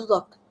 and the doctor's,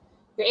 look,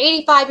 you're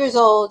 85 years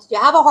old, you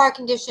have a heart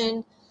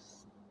condition,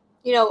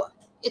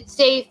 it's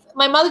safe.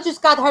 My mother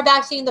just got her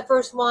vaccine, the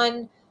first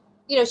one.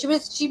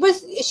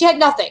 She had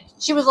nothing.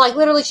 She was like,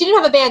 literally, she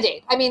didn't have a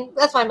Band-Aid. I mean,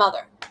 that's my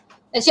mother.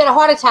 And she had a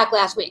heart attack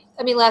last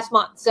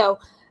month. So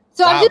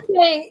wow. I'm just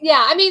saying,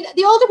 I mean,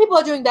 the older people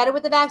are doing better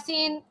with the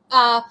vaccine.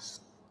 I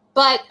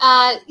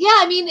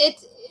mean,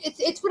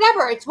 it's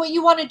whatever. It's what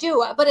you want to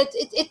do. But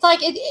it's like,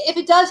 if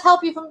it does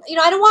help you from,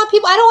 I don't want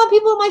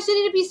people in my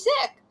city to be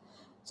sick.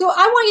 So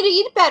I want you to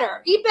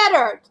eat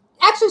better,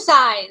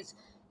 exercise,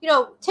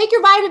 take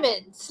your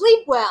vitamins,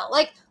 sleep well.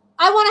 Like,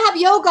 I want to have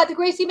yoga at the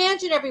Gracie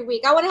Mansion every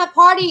week. I want to have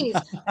parties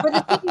for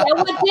the city. I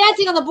want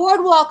dancing on the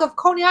boardwalk of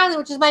Coney Island,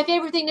 which is my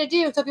favorite thing to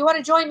do. So if you want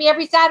to join me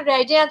every Saturday,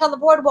 I dance on the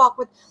boardwalk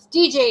with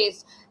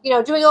DJs,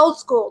 doing old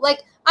school. Like,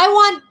 I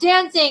want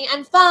dancing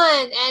and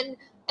fun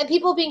and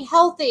people being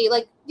healthy.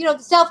 Like, the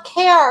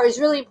self-care is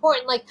really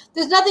important. Like,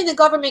 there's nothing the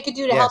government could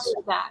do to help you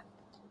with that.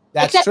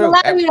 That's except true.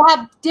 Allow you to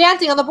have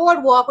dancing on the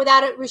boardwalk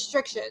without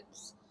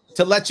restrictions.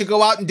 To let you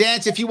go out and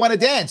dance if you want to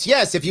dance.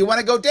 Yes, if you want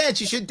to go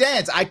dance, you should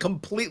dance. I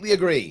completely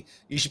agree.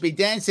 You should be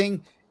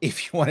dancing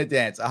if you want to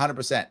dance,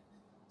 100%.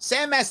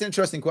 Sam asked an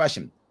interesting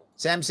question.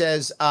 Sam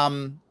says,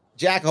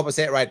 Jack, I hope I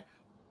say it right.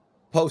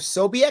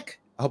 Posobiec,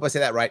 I hope I say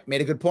that right,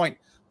 made a good point.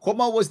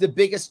 Cuomo was the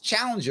biggest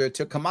challenger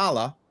to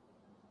Kamala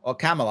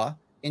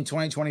in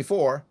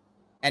 2024,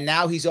 and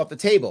now he's off the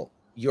table.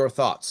 Your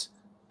thoughts?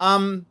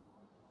 I'm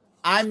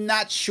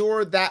not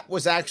sure that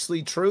was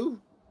actually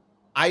true.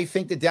 I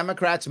think the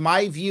Democrats,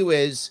 my view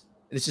is,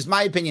 this is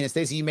my opinion, and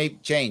Stacey, you may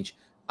change.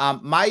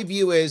 My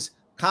view is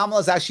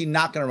Kamala's actually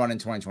not going to run in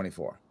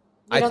 2024.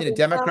 I think the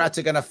Democrats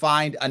are going to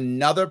find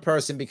another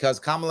person because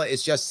Kamala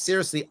is just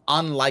seriously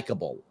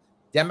unlikable.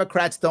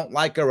 Democrats don't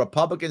like her.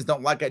 Republicans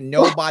don't like her.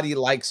 Nobody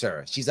likes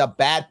her. She's a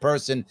bad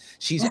person.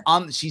 She's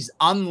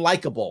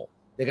unlikable.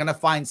 They're going to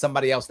find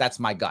somebody else. That's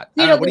my gut.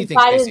 What do you think,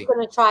 Biden's Stacey?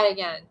 going to try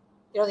again?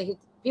 You don't think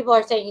people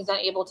are saying he's not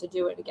able to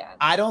do it again?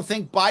 I don't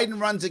think Biden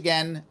runs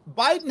again.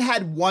 Biden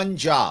had one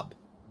job: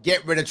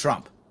 get rid of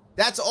Trump.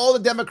 That's all the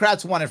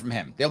Democrats wanted from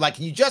him. They're like,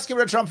 can you just get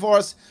rid of Trump for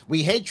us?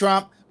 We hate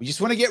Trump. We just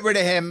want to get rid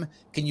of him.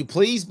 Can you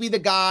please be the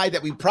guy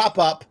that we prop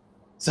up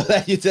so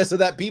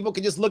that people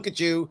can just look at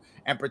you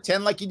and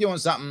pretend like you're doing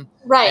something?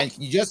 Right. And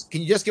can you just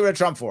get rid of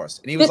Trump for us?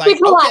 And he was just like,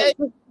 be polite.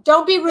 Okay.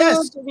 Don't be rude.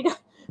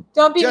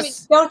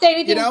 Yes. Don't say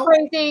anything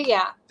crazy.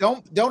 Yeah.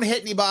 Don't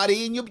hit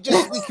anybody. And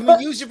can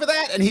we use you for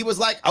that? And he was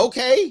like,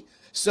 okay.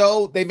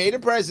 So they made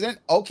him president.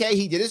 Okay.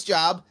 He did his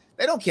job.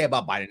 They don't care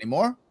about Biden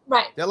anymore.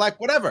 Right. They're like,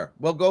 whatever.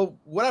 We'll go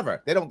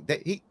whatever.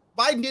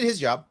 Biden did his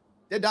job.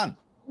 They're done.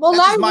 Well,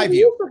 that's my view.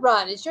 You could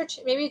run.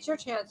 Maybe it's your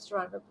chance to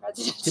run for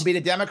president. To be the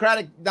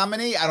Democratic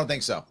nominee? I don't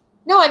think so.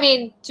 No, I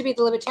mean to be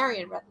the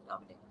Libertarian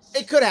nominee.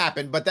 It could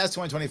happen, but that's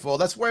 2024.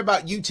 Let's worry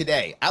about you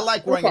today. I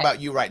like worrying about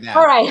you right now.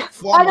 All right.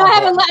 I know I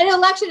have an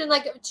election in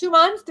like 2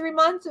 months, 3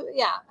 months.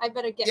 Yeah, I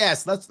better get.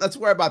 Yes, let's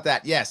worry about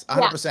that. Yes,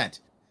 100%.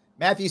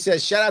 Matthew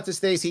says, shout out to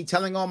Stacey,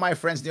 telling all my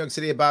friends in New York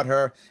City about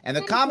her and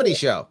the Thank comedy you.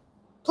 show.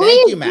 Please,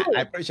 Thank you, Matt. please.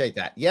 I appreciate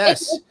that.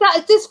 Yes.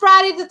 It's this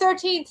Friday the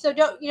 13th, so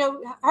don't,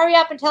 hurry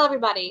up and tell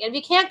everybody. And if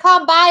you can't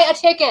come, buy a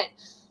ticket.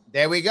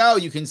 There we go.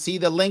 You can see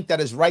the link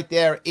that is right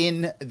there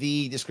in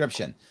the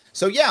description.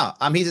 So yeah,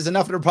 he says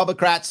enough of the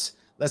Republicrats.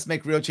 Let's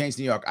make real change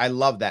in New York. I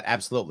love that.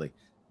 Absolutely.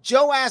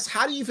 Joe asks,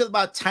 how do you feel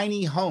about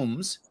tiny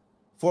homes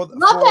Love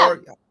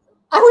them.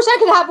 I wish I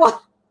could have one.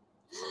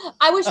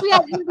 I wish we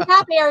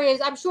have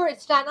areas. I'm sure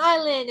it's Staten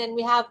Island, and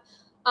we have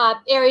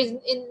areas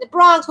in the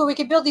Bronx where we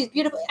can build these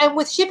beautiful, and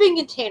with shipping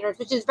containers,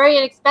 which is very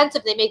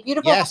inexpensive. They make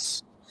beautiful.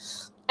 Yes.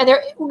 And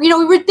they're, we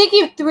were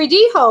thinking of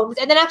 3D homes,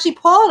 and then actually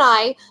Paul and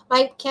I,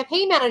 my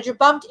campaign manager,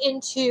 bumped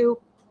into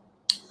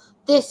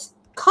this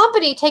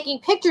company taking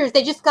pictures.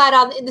 They just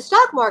got in the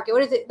stock market.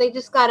 What is it? They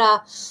just got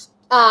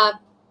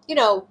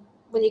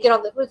when you get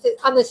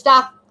on the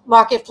stock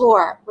market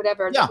floor,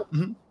 whatever. Yeah.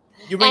 Mm-hmm.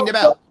 You ring the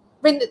bell.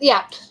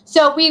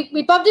 So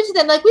we bumped into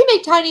them, like, we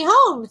make tiny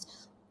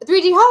homes,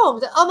 3D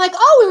homes. I'm like,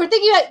 we were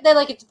thinking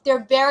about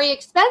they're very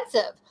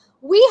expensive.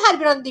 We had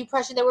been under the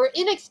impression that we're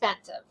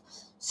inexpensive.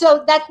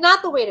 So that's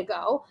not the way to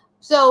go.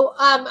 So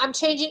I'm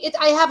changing it.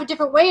 I have a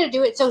different way to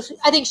do it. So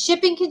I think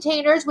shipping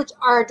containers, which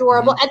are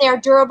adorable, and they're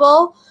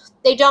durable.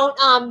 They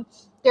don't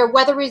they're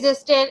weather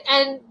resistant,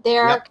 and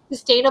they're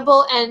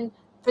sustainable, and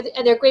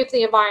they're great for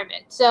the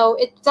environment. So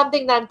it's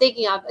something that I'm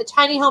thinking of.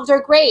 Tiny homes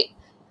are great.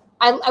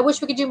 I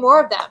wish we could do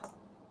more of them.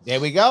 There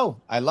we go.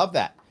 I love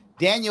that.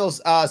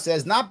 Daniels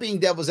says, not being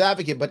devil's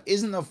advocate, but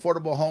isn't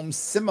affordable homes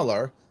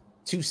similar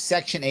to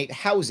Section 8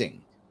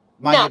 housing?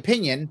 My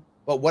opinion,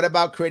 but what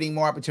about creating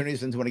more opportunities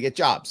for them to want to get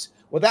jobs?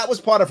 Well, that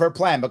was part of her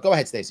plan, but go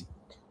ahead, Stacey.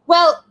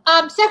 Well,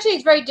 Section 8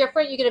 is very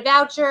different. You get a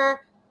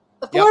voucher.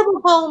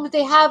 Affordable homes,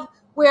 they have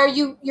where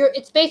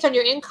it's based on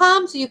your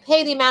income, so you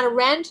pay the amount of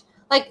rent.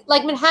 Like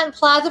Manhattan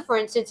Plaza, for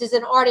instance, is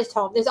an artist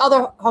home. There's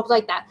other homes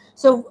like that.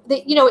 So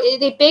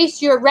they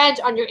base your rent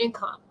on your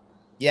income.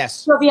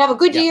 Yes. So if you have a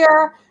good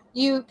year,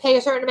 you pay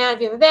a certain amount.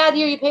 If you have a bad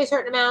year, you pay a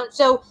certain amount.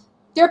 So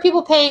there are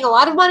people paying a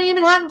lot of money in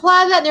Manhattan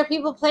Plaza, and there are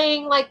people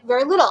paying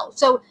very little.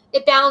 So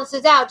it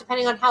balances out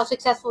depending on how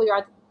successful you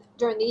are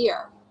during the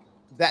year.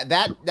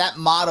 That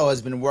motto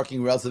has been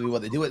working relatively well.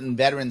 They do it in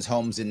veterans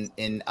homes in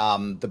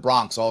the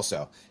Bronx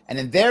also. And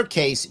in their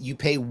case, you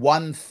pay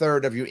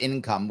 1/3 of your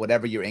income,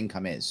 whatever your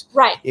income is.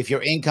 Right. If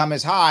your income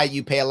is high,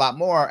 you pay a lot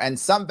more. And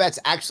some vets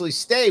actually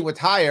stay with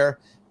higher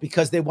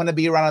because they want to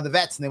be around other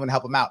vets and they want to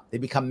help them out. They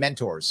become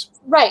mentors.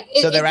 Right.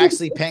 So they're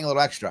actually paying a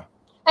little extra.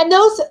 And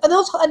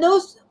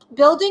those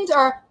buildings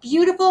are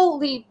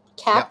beautifully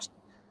kept,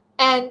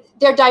 and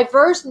they're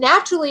diverse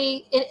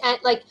naturally at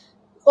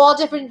all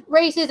different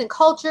races and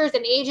cultures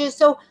and ages.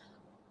 So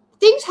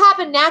things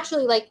happen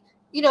naturally,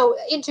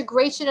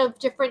 integration of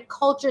different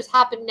cultures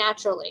happen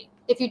naturally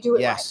if you do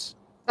it right.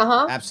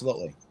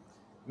 Absolutely.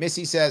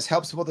 Missy says,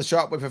 help support the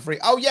Sharpe way for free.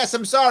 Oh, yes,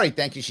 I'm sorry.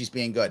 Thank you. She's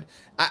being good.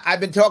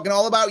 I've been talking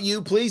all about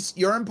you. Please,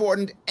 you're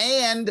important.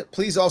 And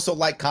please also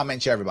like,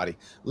 comment, share, everybody.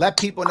 Let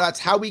people know. That's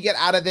how we get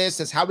out of this.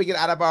 That's how we get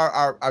out of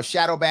our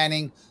shadow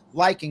banning.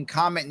 Like and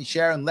comment and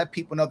share and let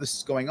people know this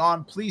is going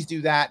on. Please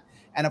do that.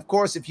 And of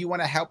course, if you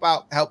want to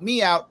help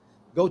me out,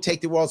 go take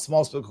the world's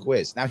smallest political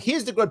quiz. Now,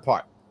 here's the good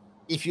part.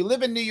 If you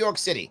live in New York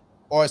City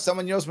or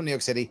someone knows from New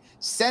York City,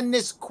 send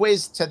this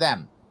quiz to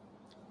them.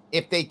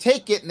 If they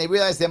take it and they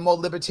realize they're more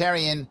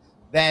libertarian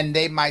than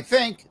they might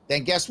think,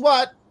 then guess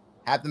what?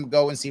 Have them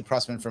go and see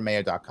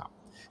PrussmanForMayor.com.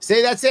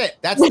 Say that's it.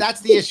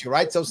 That's the issue,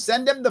 right? So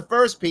send them the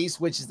first piece,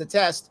 which is the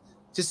test,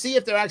 to see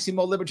if they're actually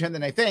more libertarian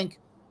than they think.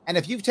 And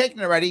if you've taken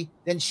it already,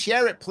 then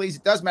share it, please.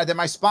 It does matter. They're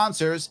my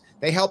sponsors.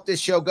 They help this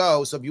show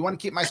go. So if you want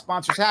to keep my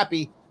sponsors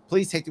happy,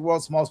 please take the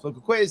world's smallest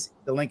political quiz.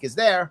 The link is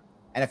there.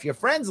 And if your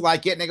friends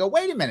like it and they go,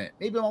 wait a minute,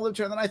 maybe I'm more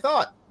libertarian than I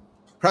thought.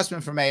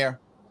 Pressman for Mayor.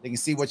 They can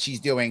see what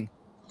she's doing.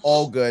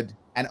 All good.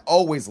 And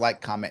always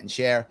like, comment, and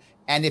share.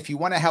 And if you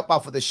want to help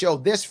out for the show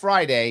this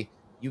Friday,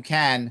 you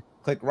can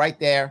click right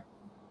there.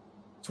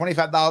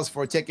 $25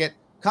 for a ticket.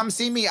 Come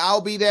see me.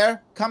 I'll be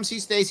there. Come see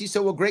Stacey.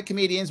 So we're great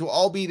comedians. We'll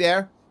all be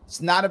there.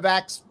 It's not a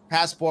vax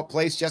passport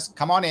place. Just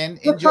come on in.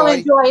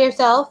 Enjoy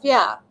yourself.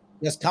 Yeah.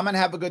 Just come and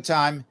have a good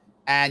time.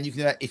 And you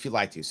can, if you'd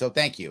like to. So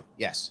thank you.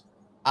 Yes.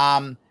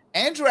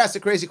 Andrew asked a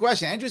crazy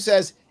question. Andrew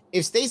says,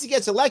 if Stacey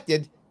gets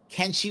elected,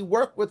 can she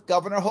work with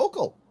Governor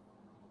Hochul?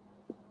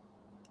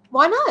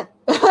 Why not?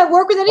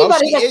 Work with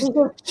anybody.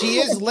 Well, she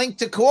is linked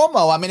to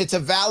Cuomo. I mean, it's a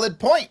valid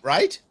point,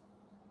 right?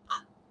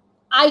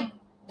 I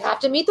have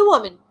to meet the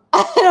woman.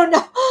 I don't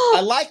know.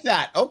 I like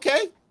that.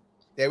 Okay.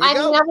 There we go. I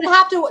mean, I'm going to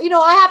have to,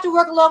 I have to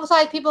work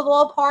alongside people of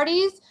all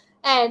parties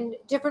and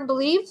different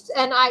beliefs.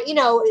 And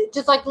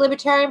just like the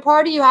Libertarian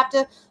Party, you have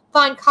to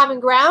find common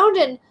ground.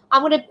 And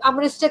I'm going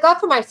to stick up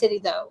for my city,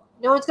 though.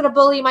 No one's going to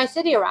bully my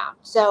city around.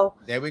 So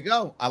there we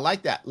go. I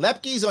like that.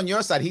 Lepke's on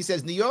your side. He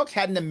says New York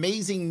had an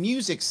amazing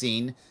music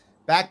scene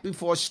back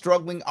before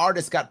struggling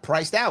artists got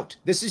priced out.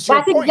 This is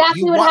your point.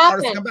 Exactly you what want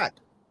happened. Artists to come back.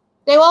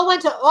 They all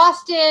went to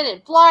Austin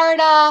and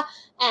Florida,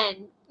 and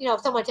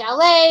some went to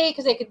LA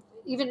because they could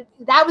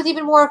that was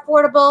even more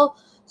affordable.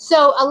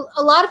 So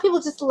a lot of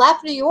people just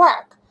left New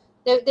York,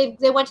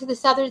 They went to the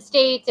southern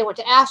states. They went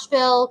to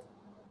Asheville.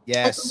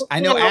 Yes, I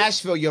know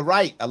Asheville. You're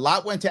right. A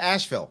lot went to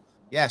Asheville.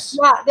 Yes.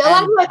 Yeah, a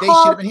lot of they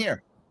should have been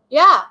here.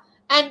 Yeah,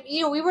 and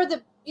we were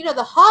the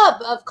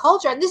hub of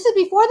culture, and this is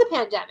before the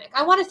pandemic.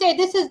 I want to say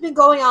this has been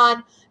going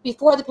on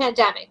before the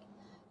pandemic.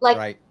 Like,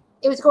 right.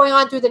 It was going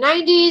on through the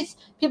 90s.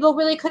 People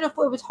really couldn't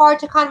afford. It was hard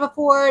to kind of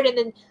afford, and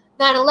then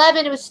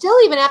 9/11. It was still,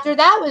 even after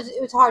that,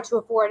 it was hard to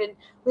afford, and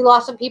we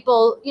lost some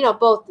people.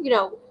 Both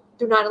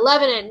through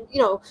 9/11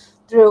 and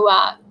through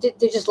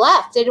they just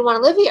left. They didn't want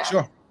to live here.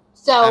 Sure.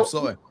 So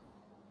absolutely.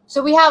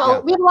 So we have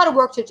a lot of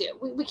work to do.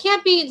 We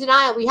can't be in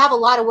denial. We have a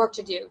lot of work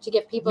to do to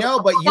get people. No,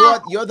 but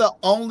you're the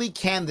only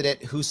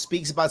candidate who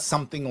speaks about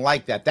something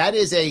like that. That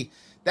is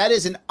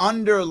an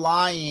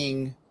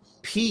underlying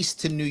piece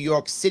to New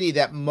York City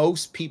that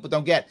most people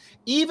don't get.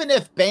 Even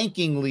if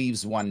banking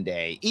leaves one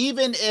day,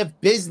 even if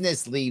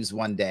business leaves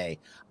one day,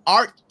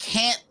 art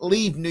can't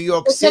leave New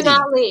York City.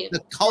 Cannot leave. The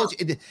culture,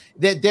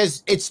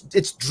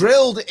 it's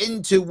drilled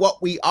into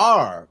what we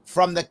are,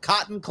 from the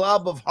Cotton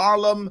Club of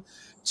Harlem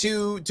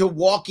to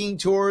walking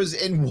tours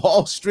in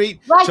Wall Street,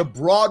 right, to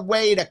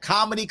Broadway, to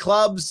comedy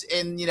clubs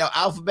in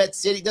Alphabet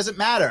City. It doesn't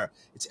matter.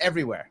 It's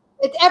everywhere.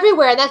 It's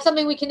everywhere. That's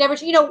something we can never.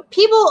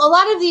 People. A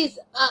lot of these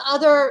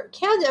other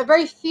candidates are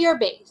very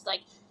fear-based.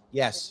 Like,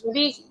 yes,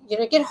 maybe you're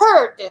gonna get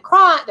hurt.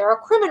 There are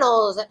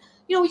criminals.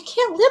 We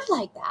can't live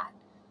like that.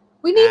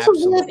 We need to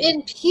live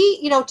in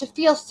peace. To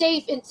feel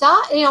safe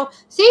inside.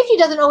 Safety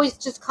doesn't always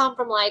just come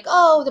from like,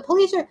 oh, the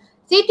police are.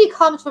 Safety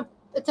comes from,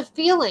 it's a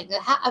feeling.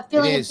 A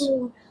feeling of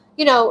being.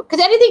 Because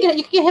anything,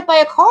 you can get hit by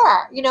a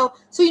car,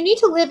 so you need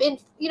to live in,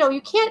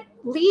 you can't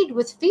lead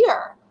with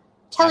fear,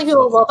 telling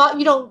people, well, if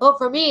you don't vote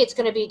for me, it's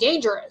going to be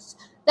dangerous.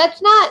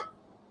 That's not,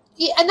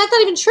 and that's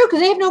not even true,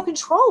 because they have no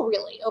control,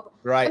 really.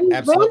 Right,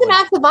 absolutely. Random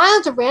acts of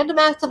violence are random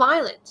acts of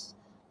violence.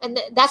 And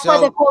that's why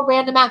they're called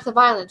random acts of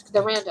violence, because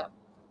they're random.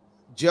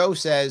 Joe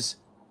says,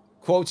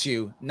 quotes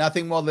you,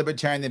 nothing more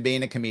libertarian than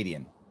being a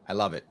comedian. I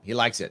love it. He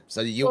likes it.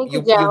 So you're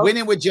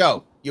winning with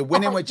Joe. You're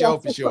winning with Joe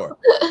for sure.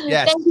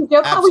 Yes. Thank you,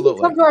 Joe.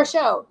 Absolutely. Come to our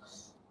show.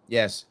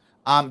 Yes.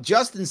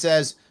 Justin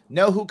says,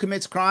 know who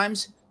commits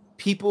crimes?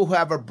 People who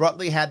have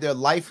abruptly had their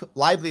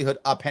livelihood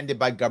upended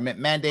by government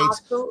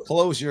mandates,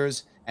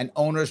 closures, and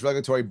onerous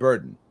regulatory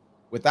burden.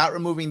 Without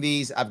removing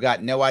these, I've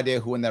got no idea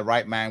who in their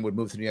right mind would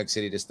move to New York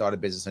City to start a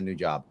business or new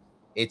job.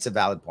 It's a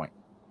valid point.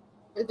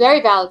 A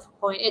very valid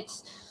point.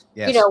 It's,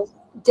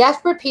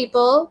 desperate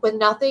people with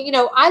nothing.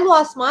 I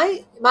lost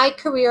my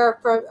career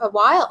for a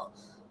while.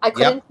 I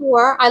couldn't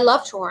tour. I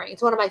love touring.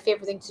 It's one of my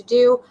favorite things to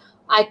do.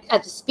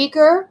 As a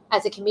speaker,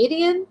 as a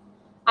comedian,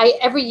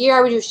 every year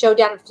I would do a show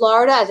down in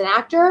Florida as an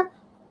actor.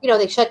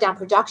 They shut down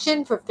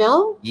production for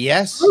film.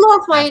 Yes. I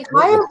lost my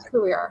entire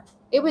career.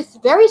 It was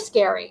very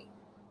scary.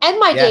 And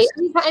my day,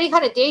 any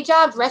kind of day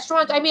jobs,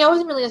 restaurants. I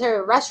wasn't really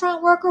necessarily a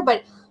restaurant worker,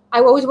 but I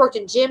always worked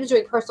in gyms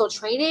doing personal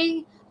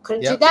training.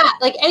 Couldn't do that.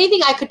 Like,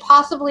 anything I could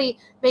possibly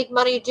make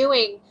money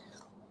doing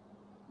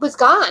was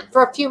gone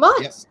for a few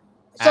months.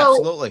 Yep. So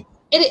absolutely.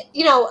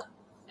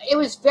 It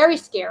was very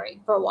scary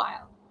for a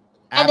while.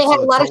 And they had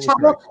a lot of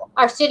trouble. Correct.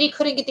 Our city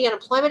couldn't get the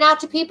unemployment out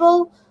to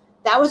people.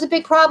 That was a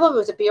big problem. It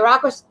was a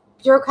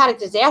bureaucratic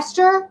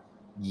disaster.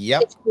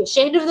 Yep. They should be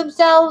ashamed of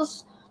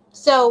themselves.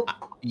 So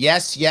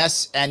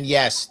yes, and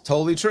yes,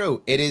 totally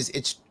true.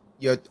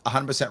 You're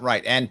 100%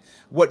 right. And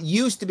what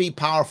used to be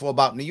powerful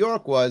about New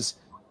York was,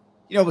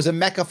 it was a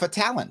mecca for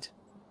talent,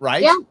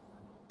 right? Yeah.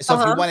 So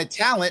if you wanted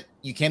talent,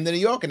 you came to New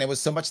York, and there was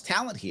so much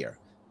talent here.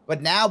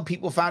 But now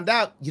people found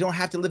out you don't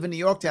have to live in New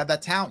York to have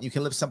that talent. You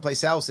can live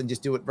someplace else and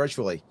just do it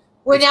virtually.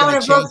 We're now in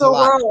a virtual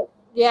world.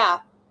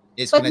 Yeah.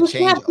 It's going to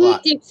change a lot. But you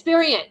can't beat the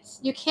experience.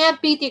 You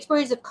can't beat the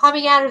experience of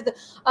coming out of a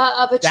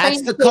train.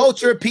 That's the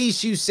culture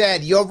piece you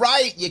said. You're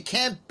right. You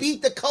can't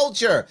beat the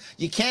culture.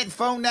 You can't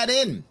phone that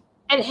in.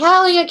 And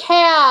hailing a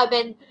cab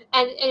and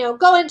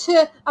going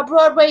to a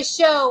Broadway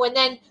show and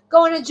then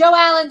going to Joe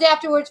Allen's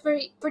afterwards for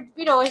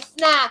a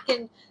snack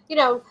and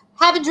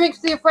having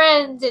drinks with your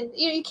friends, and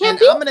you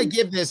can't. I'm going to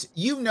give this.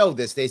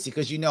 This, Stacey,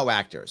 because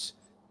actors.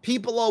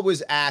 People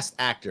always ask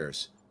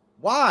actors,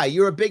 why?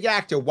 You're a big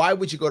actor. Why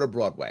would you go to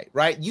Broadway?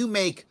 Right? You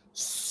make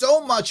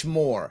so much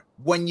more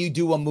when you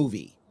do a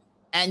movie,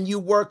 and you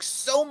work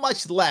so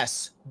much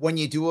less when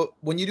you do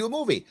a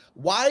movie.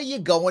 Why are you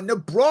going to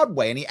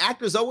Broadway? And the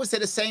actors always say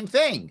the same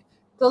thing.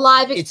 The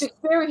live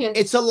experience.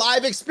 It's a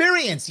live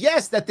experience.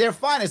 Yes, that they're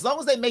fine. As long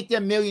as they make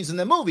their millions in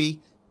the movie,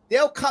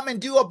 they'll come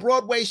and do a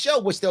Broadway show,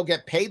 which they'll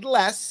get paid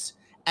less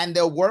and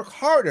they'll work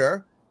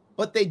harder.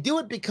 But they do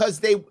it because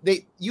you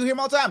hear them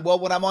all the time. Well,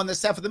 when I'm on the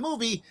set for the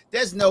movie,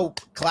 there's no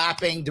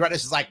clapping.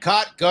 Director's just like,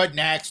 cut, good,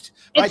 next.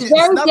 It's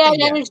very dead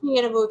energy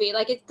in a movie.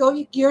 Like,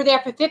 you're there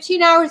for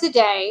 15 hours a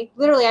day.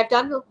 Literally, I've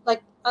done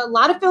like a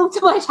lot of films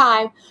in my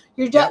time.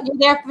 You're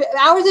there for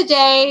hours a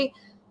day.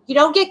 You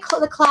don't get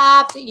the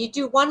claps. You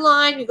do one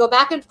line. You go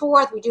back and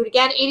forth. We do it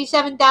again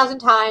 87,000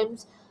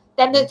 times.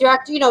 Then the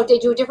director, they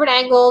do different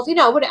angles,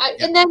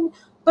 and then,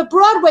 but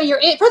Broadway,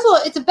 first of all,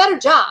 it's a better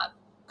job,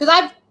 because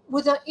I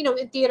was,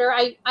 in theater.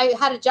 I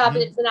had a job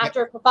as an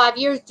actor for 5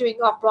 years doing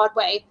off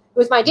Broadway It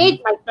was my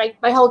day,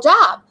 my whole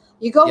job.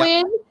 You go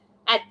in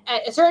at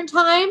a certain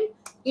time,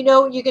 you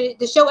know,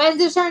 the show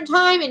ends at a certain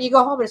time, and you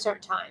go home at a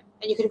certain time,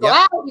 and you can go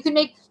out.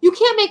 You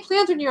can't make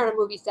plans when you're on a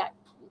movie set.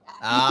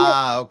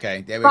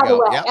 Okay. There we go. By the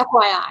way, yep.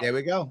 FYI. There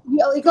we go.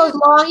 It goes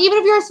long, even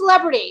if you're a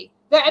celebrity.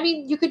 I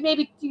mean, you could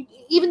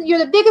even you're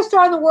the biggest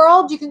star in the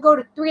world, you can go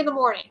to 3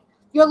 a.m.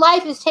 Your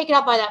life is taken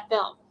up by that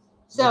film.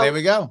 So there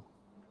we go.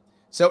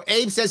 So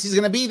Abe says he's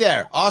going to be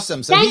there.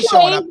 Awesome. So he's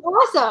showing up.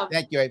 Awesome.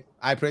 Thank you, Abe.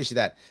 I appreciate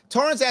that.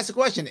 Torrance asked a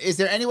question. Is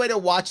there any way to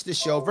watch the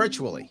show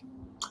virtually?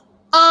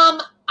 I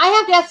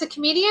have to ask the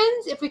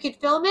comedians if we could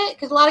film it,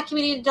 because a lot of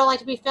comedians don't like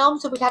to be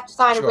filmed, so we'd have to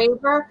sign a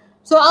waiver.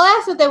 So I'll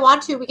ask if they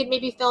want to. We can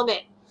maybe film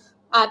it.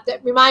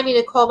 Remind me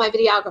to call my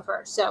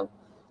videographer. So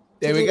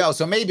there we go.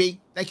 So maybe.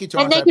 Thank you,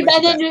 Torrance. And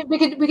then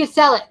we could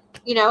sell it,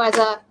 you know, as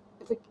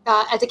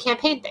a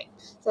campaign thing.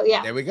 So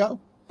yeah. There we go.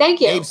 Thank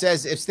you. Abe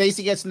says if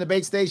Stacey gets in the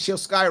debate stage, she'll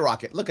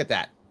skyrocket. Look at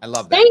that. I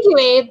love that. Thank you,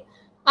 Abe.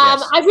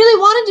 Yes. I really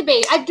want to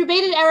debate. I've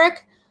debated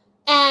Eric,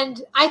 and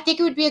I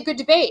think it would be a good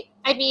debate.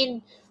 I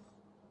mean,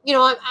 you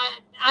know,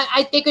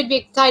 I think it would be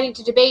exciting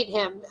to debate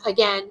him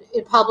again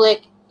in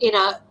public in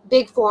a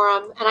big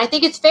forum. And I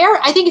think it's fair.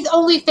 I think it's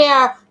only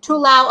fair to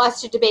allow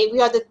us to debate. We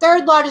are the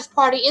 3rd largest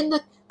party in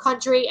the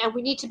country, and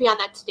we need to be on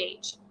that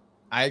stage.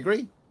 I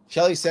agree.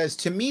 Shelley says,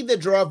 to me, the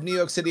draw of New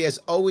York City has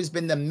always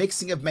been the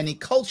mixing of many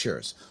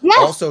cultures. Yes.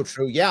 Also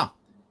true, yeah.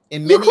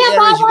 In many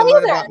areas, you can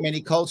learn about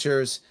many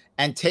cultures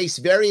and taste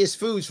various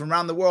foods from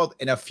around the world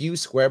in a few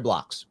square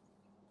blocks.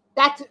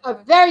 That's a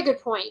very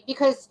good point,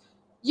 because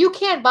you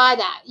can't buy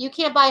that. You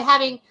can't buy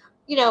having,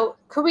 you know,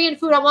 Korean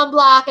food on one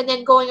block and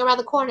then going around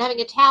the corner having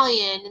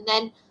Italian and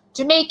then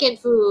Jamaican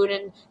food.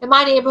 And in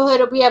my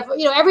neighborhood, we have,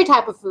 you know, every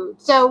type of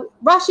food. So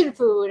Russian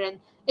food, and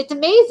it's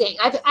amazing.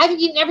 I've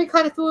eaten every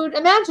kind of food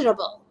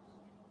imaginable.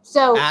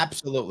 So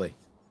absolutely,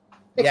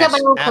 except my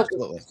own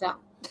absolutely. Cooking,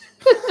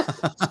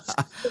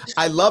 so.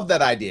 I love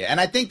that idea, and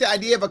I think the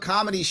idea of a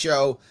comedy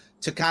show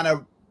to kind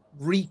of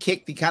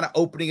re-kick the kind of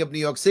opening of New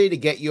York City to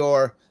get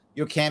your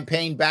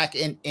campaign back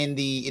in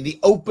the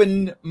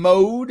open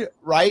mode,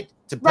 right?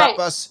 To prep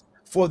us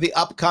for the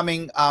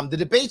upcoming. The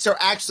debates are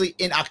actually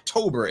in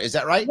October. Is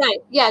that right? Right.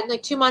 Yeah,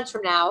 like 2 months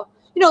from now.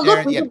 You know,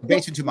 look,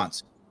 debates in 2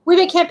 months. We've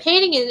been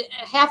campaigning in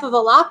half of a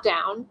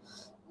lockdown.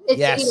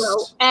 It's, you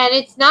know, and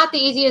it's not the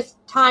easiest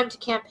time to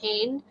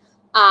campaign.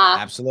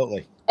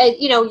 Absolutely.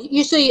 You know,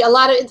 usually a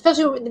lot of,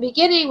 especially in the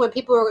beginning when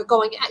people were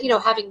going, you know,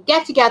 having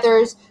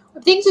get-togethers,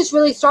 things just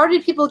really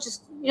started. People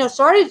just, you know,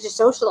 started just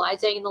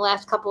socializing in the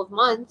last couple of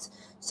months.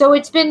 So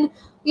it's been,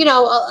 you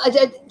know,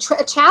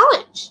 a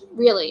challenge,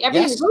 really.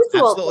 Everything's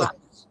virtual.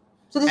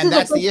 So this and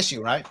that's the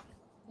issue, right?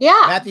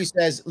 Yeah. Matthew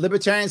says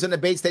libertarians on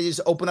debate stages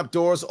open up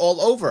doors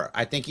all over.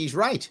 I think he's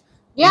right.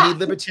 Yeah. We need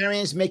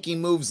libertarians making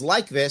moves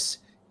like this.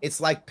 It's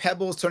like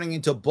pebbles turning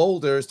into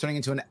boulders, turning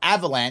into an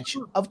avalanche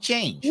of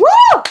change.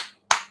 Woo!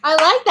 I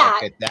like that.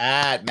 Look at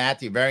that,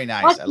 Matthew. Very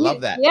nice. I love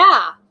that.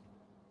 Yeah.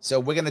 So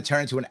we're going to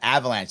turn into an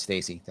avalanche,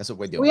 Stacey. That's what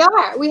we're doing. We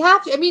are. We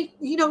have to. I mean,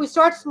 you know, we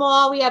start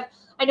small.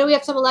 I know we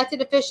have some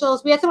elected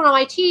officials. We had someone on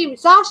my team.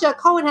 Sasha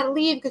Cohen had to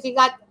leave because he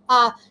got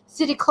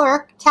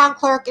town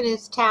clerk in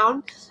his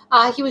town.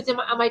 He was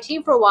on my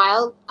team for a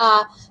while,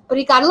 but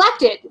he got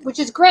elected, which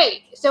is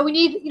great. So we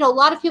need, you know, a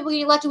lot of people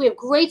getting elected. We have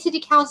great city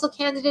council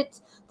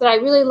candidates that I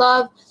really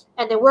love,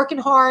 and they're working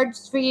hard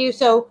for you.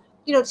 So,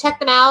 you know, check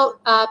them out.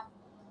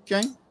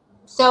 Okay.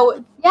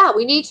 So, yeah,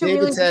 we need to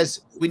David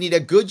says we need a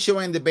good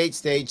showing on the debate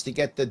stage to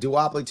get the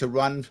duopoly to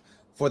run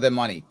for their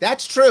money.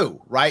 That's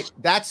true, right?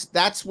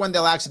 That's when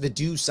they'll actually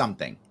do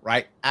something,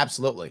 right?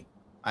 Absolutely.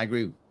 I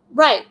agree.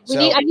 Right.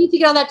 I need to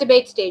get on that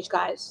debate stage,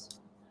 guys.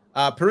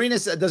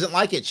 Perina doesn't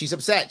like it. She's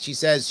upset. She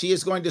says she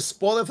is going to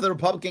spoil it for the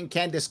Republican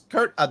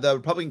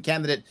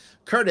candidate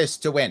Curtis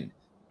to win.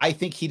 I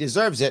think he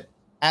deserves it.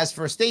 As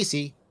for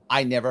Stacey,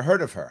 I never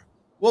heard of her.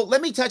 Well,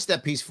 let me touch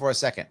that piece for a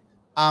second.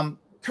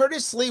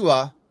 Curtis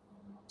Sliwa,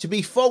 to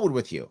be forward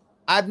with you,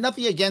 I have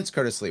nothing against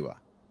Curtis Sliwa,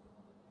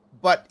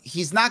 but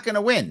he's not going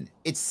to win.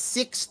 It's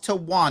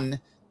 6-1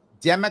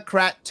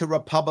 Democrat to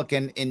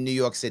Republican in New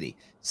York City.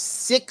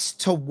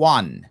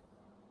 6-1.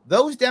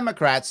 Those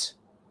Democrats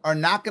are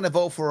not going to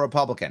vote for a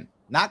Republican.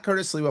 Not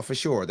Curtis Sliwa for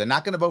sure. They're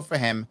not going to vote for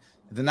him.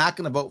 They're not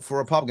going to vote for a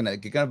Republican. They're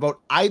going to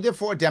vote either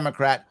for a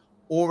Democrat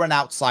or an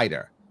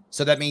outsider.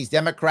 So that means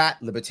Democrat,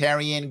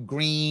 Libertarian,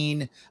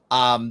 Green.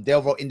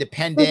 They'll vote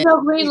Independent. There's no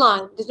green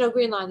line. There's no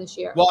green line this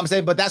year. Well, I'm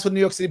saying, but that's what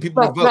New York City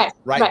people will vote,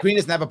 right? Green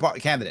doesn't have a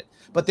party candidate,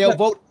 but they'll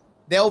vote.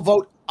 They'll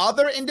vote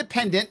other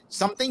Independent,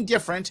 something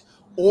different,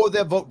 or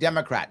they'll vote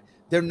Democrat.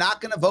 They're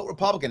not going to vote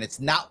Republican. It's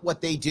not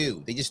what they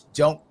do. They just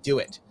don't do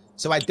it.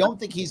 So I don't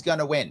think he's going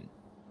to win.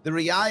 The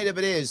reality of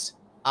it is,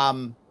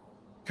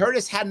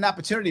 Curtis had an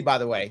opportunity, by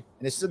the way,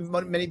 and this is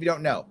what many of you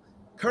don't know.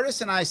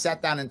 Curtis and I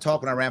sat down and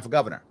talked when I ran for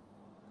governor.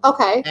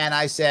 Okay. And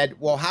I said,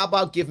 well, how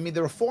about give me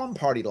the Reform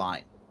Party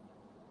line?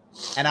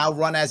 And I'll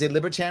run as a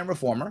libertarian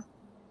reformer,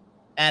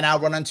 and I'll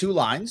run on 2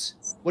 lines.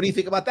 What do you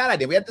think about that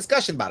idea? We had a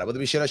discussion about it, whether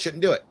we should or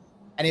shouldn't do it.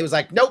 And he was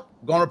like, nope,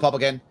 going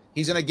Republican.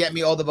 He's going to get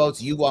me all the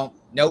votes. You won't.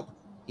 Nope.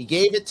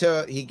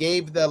 He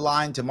gave the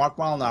line to Mark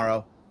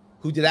Molinaro,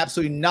 who did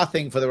absolutely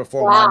nothing for the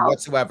Reform line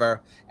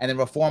whatsoever, and the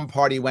Reform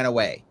Party went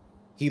away.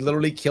 He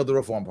literally killed the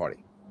Reform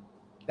Party.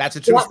 That's a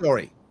true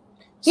story.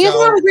 He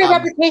doesn't have a great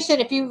reputation.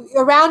 If you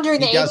around during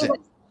the 80s,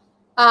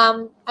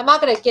 I'm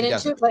not going to get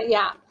into it, but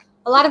yeah,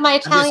 a lot of my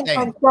Italian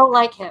friends don't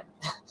like him.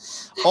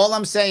 All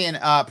I'm saying,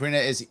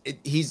 Prina, is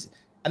he's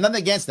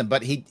nothing against him,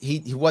 but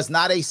he was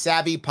not a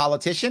savvy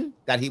politician.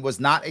 That he was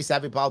not a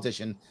savvy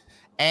politician,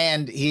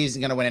 and he's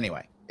going to win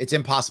anyway. It's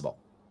impossible.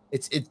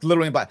 It's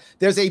literally impossible.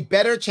 There's a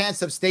better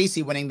chance of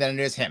Stacey winning than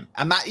it is him.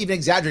 I'm not even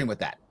exaggerating with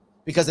that,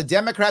 because the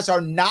Democrats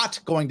are not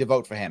going to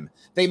vote for him.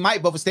 They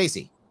might vote for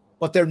Stacey,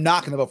 but they're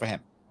not going to vote for him.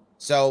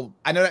 So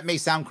I know that may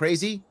sound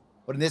crazy,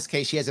 but in this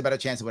case, she has a better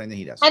chance of winning than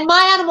he does. And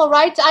my animal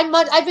rights,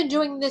 I've been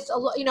doing this,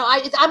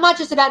 I'm not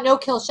just about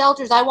no-kill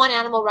shelters. I want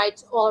animal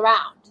rights all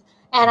around.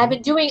 And I've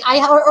been doing, I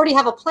already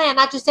have a plan,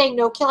 not just saying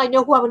no-kill. I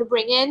know who I'm going to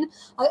bring in,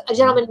 a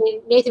gentleman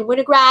named Nathan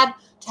Winograd,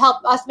 to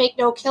help us make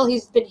no-kill.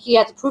 He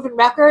has a proven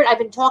record. I've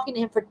been talking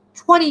to him for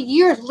 20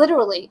 years,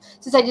 literally,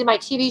 since I did my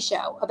TV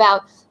show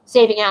about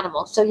saving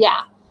animals. So,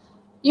 yeah.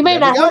 You may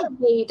not heard of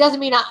me. It doesn't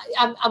mean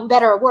I'm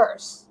better or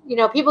worse.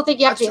 People think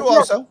you have to. That's true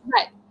also.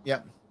 Right. Yeah.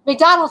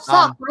 McDonald's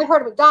sucks. I've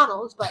heard of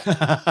McDonald's,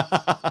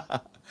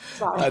 but.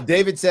 Sorry.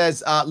 David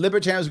says,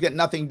 libertarians will get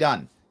nothing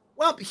done.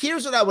 Well,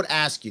 here's what I would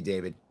ask you,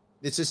 David.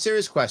 It's a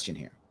serious question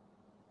here.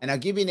 And I'll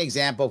give you an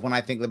example of when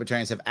I think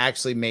libertarians have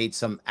actually made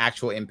some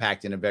actual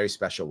impact in a very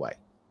special way.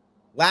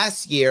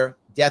 Last year,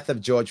 death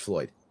of George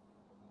Floyd.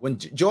 When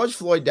George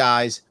Floyd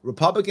dies,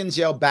 Republicans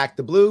yell back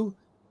the blue,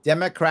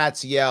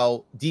 Democrats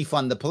yell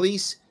defund the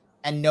police,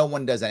 and no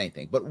one does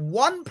anything. But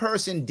one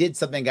person did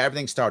something, got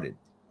everything started.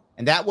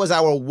 And that was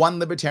our one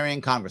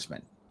libertarian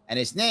congressman. And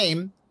his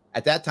name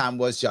at that time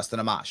was Justin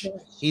Amash.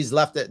 He's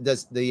left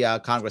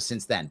the Congress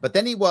since then. But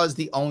then he was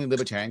the only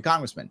libertarian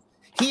congressman.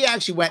 He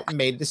actually went and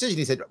made a decision.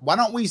 He said, why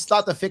don't we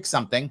start to fix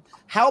something?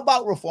 How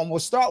about reform? We'll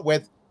start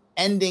with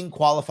ending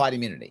qualified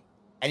immunity.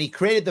 And he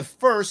created the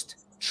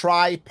first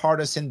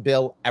tripartisan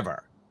bill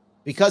ever.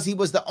 Because he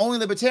was the only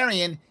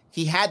libertarian,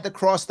 he had to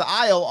cross the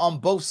aisle on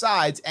both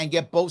sides and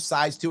get both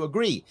sides to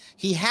agree.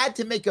 He had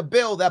to make a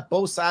bill that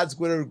both sides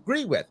would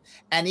agree with.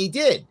 And he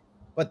did.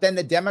 But then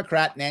the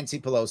Democrat, Nancy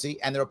Pelosi,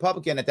 and the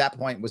Republican at that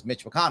point was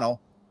Mitch McConnell.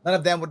 None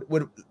of them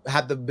would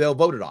have the bill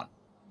voted on,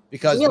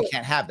 because we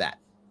can't have that.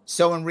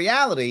 So in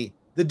reality,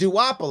 the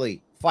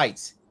duopoly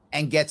fights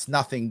and gets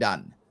nothing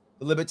done.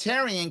 The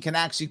libertarian can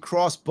actually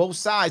cross both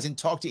sides and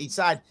talk to each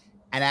side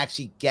and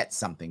actually get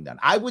something done.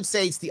 I would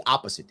say it's the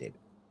opposite, David.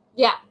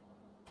 Yeah.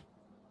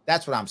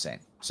 That's what I'm saying.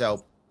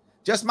 So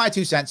just my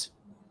 2 cents.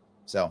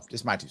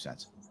 Just my 2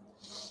 cents.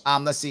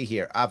 Let's see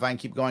here. If I can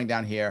keep going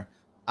down here.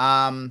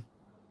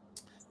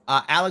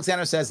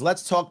 Alexander says,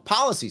 let's talk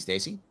policy,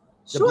 Stacey.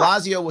 Sure. De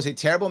Blasio was a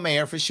terrible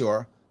mayor for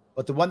sure.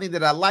 But the one thing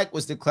that I like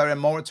was declaring a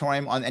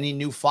moratorium on any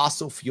new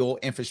fossil fuel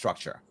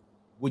infrastructure.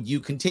 Would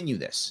you continue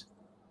this?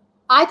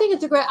 I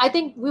think it's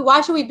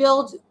why should we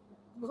build,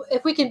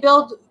 if we can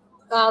build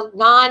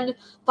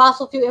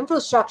non-fossil fuel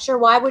infrastructure,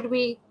 why would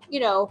we,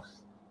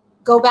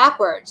 go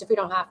backwards if we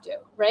don't have to,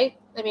 right?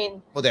 I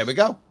mean. Well, there we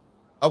go.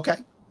 Okay.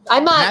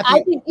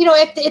 I think,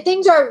 if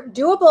things are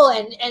doable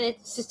and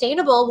it's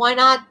sustainable, why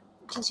not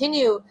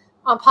continue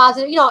on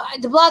positive?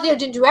 De Blasio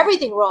didn't do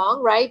everything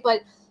wrong, right?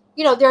 But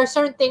there are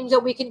certain things that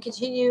we can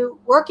continue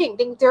working.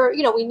 Things there,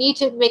 we need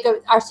to make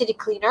our city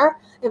cleaner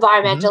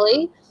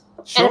environmentally.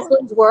 Mm-hmm. Sure. And if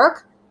things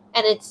work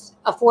and it's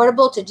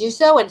affordable to do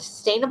so and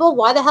sustainable,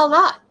 why the hell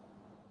not?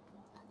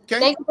 Okay.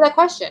 Thank you for that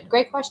question.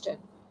 Great question.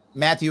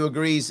 Matthew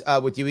agrees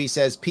with you. He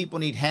says people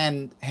need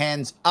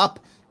hands up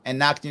and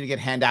not continue to get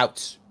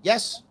handouts.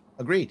 Yes,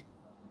 agreed.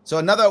 So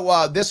another,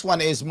 this one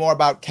is more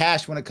about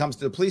cash when it comes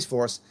to the police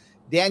force.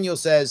 Daniel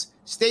says,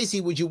 Stacey,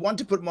 would you want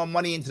to put more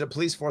money into the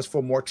police force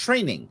for more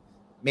training?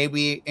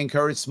 Maybe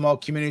encourage small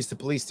communities to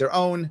police their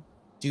own.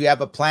 Do you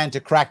have a plan to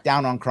crack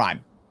down on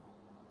crime?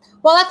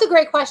 Well, that's a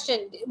great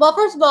question. Well,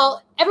 first of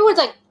all, everyone's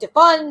like,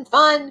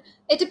 fun.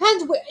 It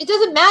depends. It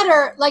doesn't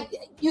matter.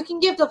 Like, you can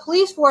give the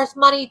police force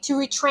money to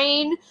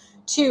retrain,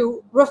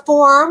 to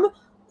reform.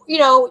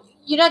 You're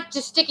not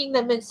just sticking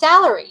them in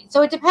salary.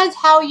 So it depends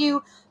how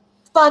you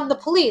fund the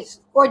police,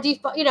 or you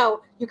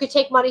could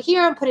take money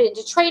here and put it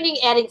into training,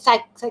 adding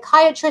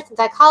psychiatrists and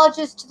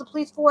psychologists to the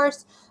police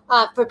force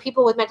for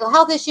people with mental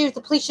health issues.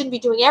 The police shouldn't be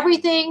doing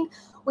everything.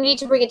 We need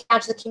to bring it down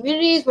to the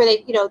communities where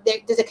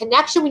there's a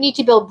connection. We need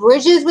to build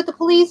bridges with the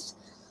police.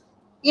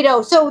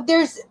 So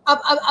there's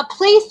a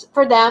place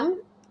for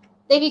them.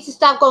 They need to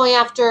stop going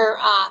after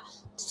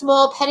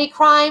small petty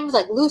crimes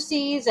like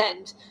Lucy's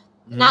and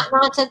not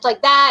nonsense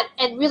like that,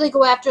 and really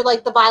go after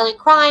like the violent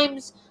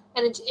crimes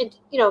and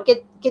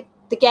get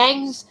the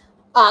gangs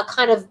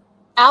kind of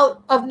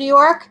out of New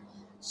York.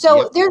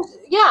 So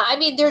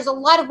there's a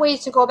lot of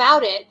ways to go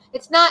about it.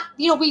 It's not,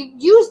 we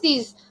use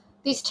these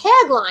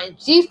taglines,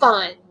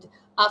 defund,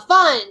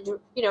 fund,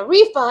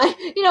 refund,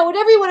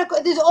 whatever you want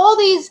to, there's all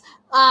these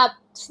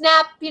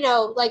snap,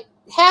 like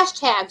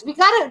hashtags. We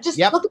got to just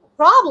look at the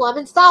problem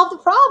and solve the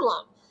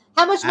problem.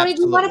 How much money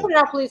do we want to put in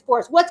our police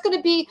force? What's going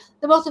to be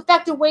the most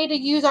effective way to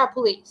use our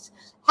police?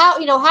 How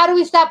do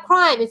we stop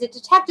crime? Is it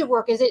detective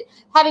work? Is it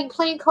having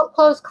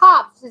plainclothes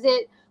cops? Is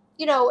it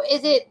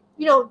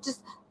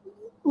just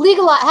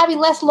having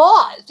less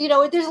laws?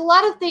 There's a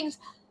lot of things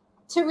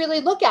to really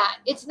look at.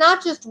 It's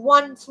not just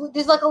one.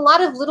 There's like a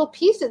lot of little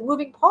pieces,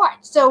 moving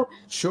parts. So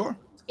sure.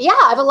 Yeah,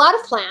 I have a lot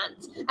of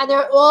plans, and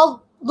they're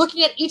all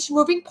looking at each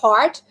moving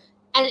part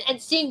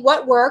and seeing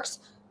what works,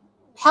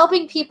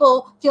 helping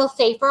people feel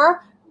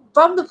safer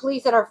from the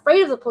police that are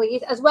afraid of the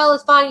police, as well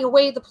as finding a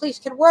way the police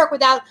can work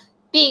without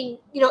being,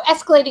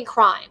 escalating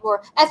crime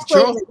or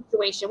escalating the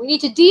situation. We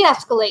need to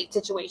de-escalate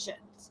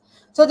situations.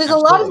 So there's a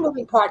lot of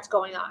moving parts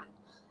going on,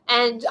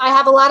 and I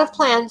have a lot of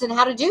plans on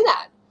how to do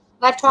that.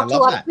 And I've talked to a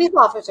lot of police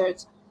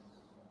officers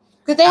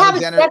because they have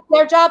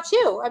their job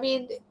too. I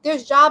mean,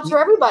 there's jobs for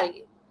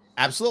everybody.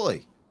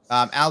 Absolutely.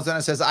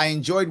 Alexander says, I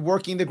enjoyed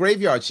working the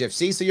graveyard shift.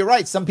 See, so you're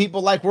right. Some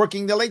people like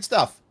working the late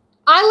stuff.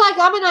 I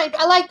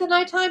like the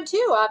nighttime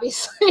too,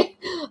 obviously.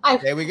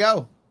 There we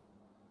go.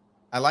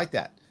 I like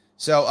that.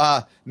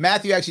 So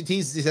Matthew actually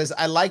teases, he says,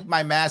 I like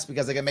my mask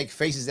because I can make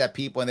faces at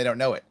people and they don't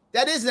know it.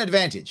 That is an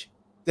advantage.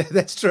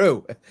 That's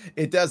true.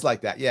 It does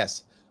like that.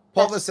 Yes.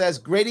 Paula says,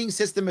 grading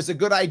system is a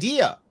good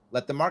idea.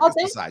 Let the markets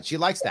decide. She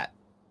likes that.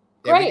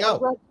 There we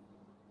go.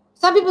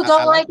 Some people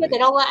don't like it. They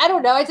don't like. I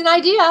don't know. It's an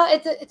idea.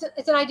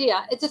 It's an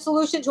idea. It's a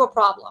solution to a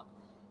problem.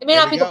 It may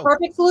not be the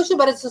perfect solution,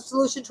 but it's a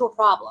solution to a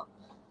problem.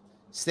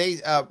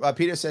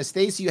 Peter says,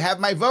 Stacey, you have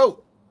my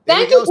vote.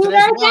 Thank you,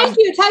 Peter. Thank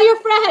you. Tell your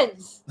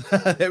friends.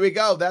 There we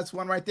go. That's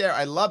one right there.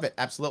 I love it.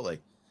 Absolutely.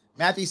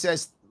 Matthew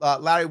says,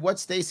 Larry,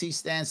 what's Stacey's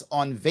stance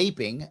on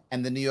vaping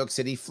and the New York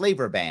City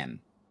flavor ban?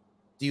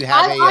 Do you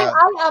have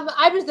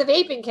I was the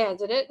vaping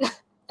candidate,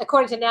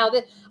 according to now.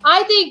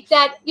 I think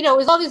that,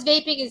 as long as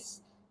vaping is,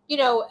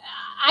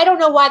 I don't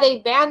know why they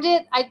banned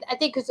it. I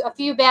think because a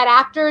few bad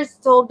actors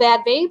sold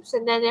bad vapes,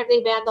 and then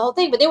they banned the whole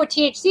thing. But they were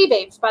THC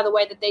vapes, by the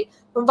way, that they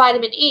from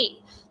vitamin E.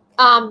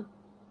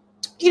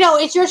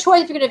 It's your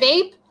choice if you're going to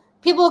vape.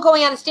 People are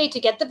going out of state to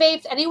get the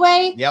vapes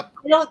anyway. Yep.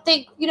 I don't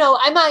think,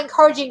 I'm not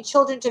encouraging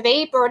children to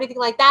vape or anything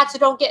like that. So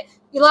don't get,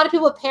 a lot of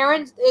people with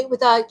parents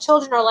with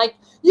children are like,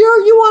 you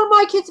want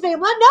my kids to vape.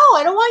 I'm like, no,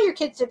 I don't want your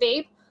kids to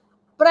vape.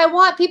 But I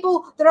want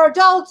people that are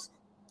adults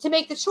to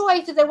make the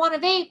choice if they want to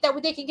vape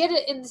that they can get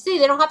it in the city.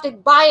 They don't have to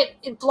buy it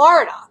in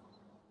Florida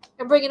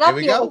and bring it up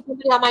here like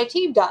somebody on my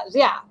team does.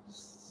 Yeah.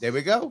 There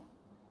we go.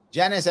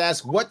 Janice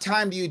asks, what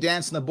time do you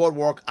dance on the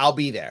boardwalk? I'll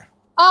be there.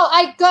 Oh,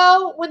 I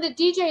go when the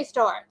DJ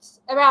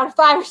starts around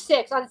 5 or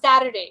 6 on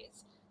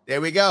Saturdays.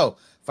 There we go.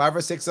 5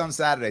 or 6 on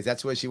Saturdays.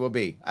 That's where she will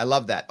be. I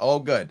love that. Oh,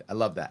 good. I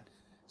love that.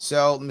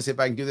 So let me see if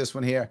I can do this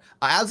one here.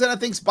 Alexander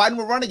thinks Biden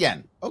will run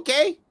again.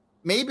 Okay.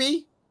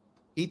 Maybe.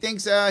 He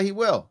thinks he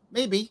will.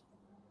 Maybe.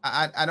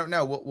 I don't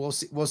know. We'll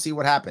see. We'll see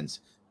what happens.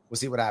 We'll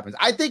see what happens.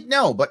 I think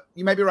no, but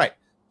you might be right.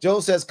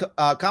 Joel says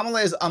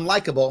Kamala is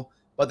unlikable,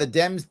 but the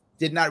Dems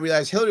did not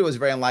realize Hillary was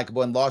very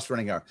unlikable and lost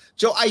running her.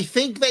 Joe, I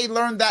think they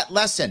learned that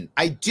lesson.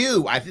 I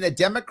do. I think the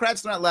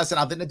Democrats learned that lesson.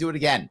 I think they do it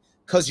again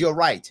because you're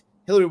right.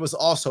 Hillary was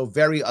also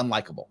very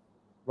unlikable,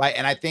 right?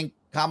 And I think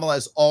Kamala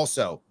is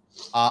also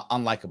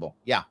unlikable.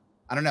 Yeah,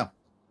 I don't know.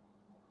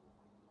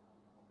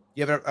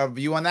 You have a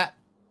view on that?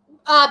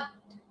 I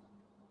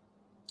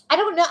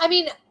don't know. I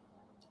mean,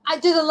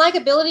 does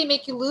unlikability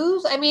make you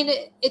lose? I mean,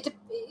 it's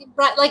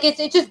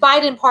just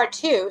Biden part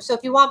 2. So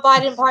if you want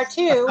Biden part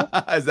 2,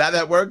 is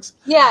that works?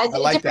 Yeah, I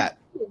like that.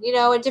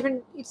 In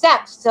different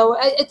steps. So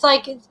it's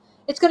like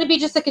it's going to be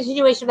just a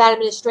continuation of that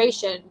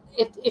administration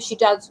if she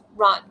does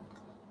run,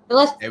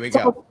 unless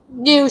someone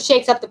new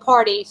shakes up the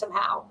party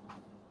somehow.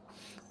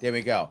 There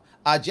we go.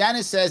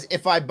 Janice says,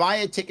 if I buy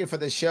a ticket for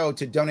the show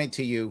to donate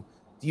to you,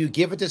 do you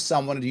give it to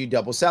someone or do you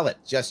double sell it?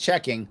 Just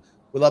checking.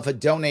 We'd love to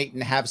donate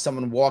and have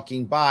someone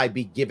walking by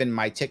be given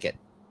my ticket.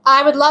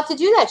 I would love to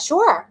do that.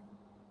 Sure.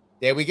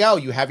 There we go.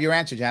 You have your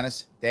answer,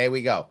 Janice. There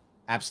we go.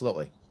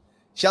 Absolutely.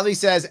 Shelley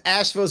says,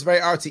 Asheville is very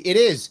artsy. It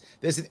is.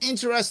 There's an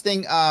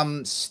interesting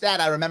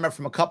stat I remember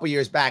from a couple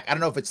years back. I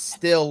don't know if it's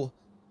still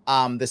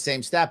the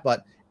same stat,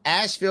 but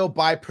Asheville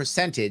by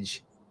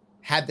percentage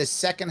had the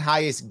second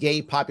highest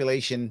gay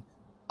population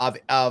of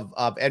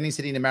any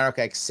city in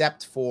America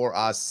except for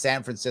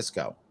San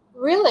Francisco.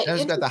 Really?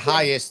 It's got the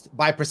highest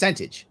by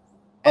percentage.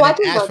 And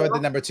Asheville the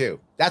number 2.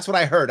 That's what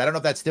I heard. I don't know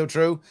if that's still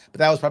true, but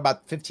that was probably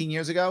about 15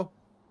 years ago.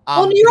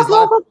 Well, New York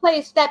was a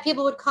place that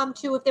people would come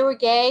to if they were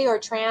gay or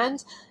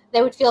trans.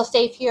 They would feel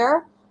safe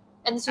here.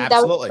 And so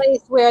that was a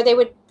place where they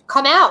would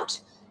come out.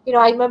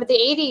 I remember the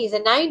 80s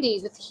and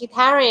 90s with Keith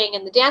Haring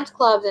and the dance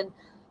clubs. And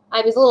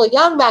I was a little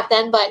young back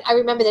then, but I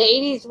remember the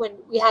 80s when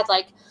we had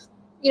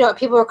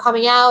people were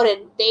coming out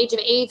and the age of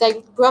AIDS. I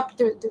grew up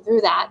through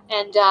that.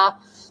 And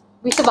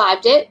we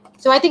survived it.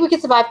 So I think we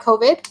can survive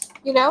COVID.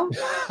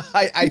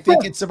 I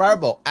think it's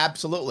survivable.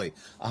 Absolutely.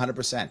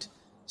 100%.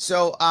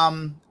 So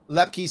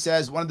Lepke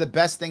says one of the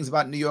best things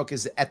about New York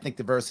is the ethnic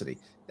diversity.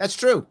 That's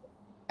true.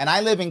 And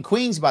I live in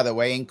Queens, by the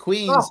way, and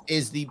Queens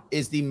is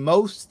the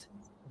most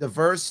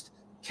diverse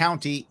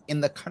county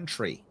in the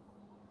country.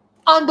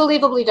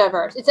 Unbelievably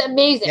diverse. It's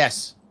amazing.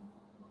 Yes.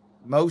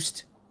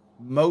 most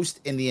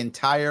in the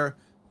entire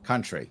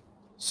country.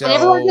 So and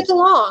everyone gets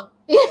along.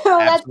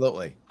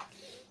 Absolutely.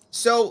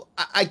 So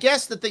I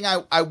guess the thing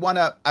I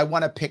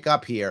wanna pick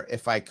up here,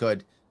 if I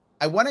could,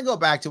 I want to go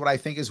back to what I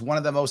think is one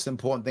of the most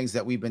important things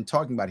that we've been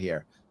talking about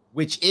here,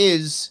 which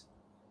is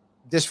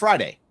this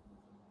Friday.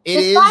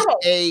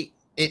 It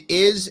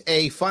is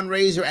a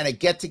fundraiser and a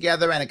get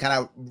together and a kind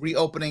of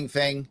reopening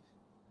thing.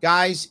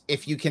 Guys,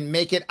 if you can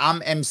make it, I'm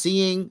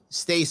emceeing.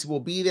 Stacey will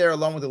be there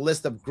along with a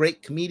list of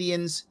great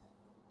comedians.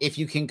 If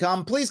you can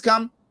come, please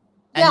come.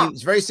 And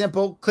it's very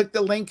simple. Click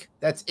the link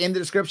that's in the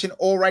description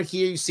or right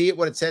here. You see it,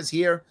 what it says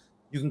here.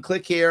 You can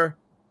click here,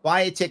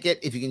 buy a ticket.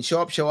 If you can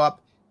show up, show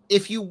up.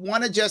 If you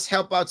want to just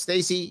help out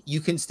Stacey, you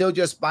can still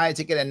just buy a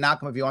ticket and not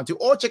come if you want to.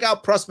 Or check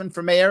out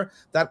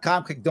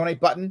PrussmanForMayor.com. Click donate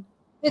button.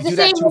 It's the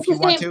same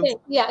thing.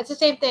 Yeah, it's the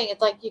same thing.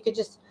 It's like you could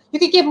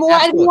give more. Absolutely.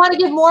 And if you want to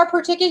give more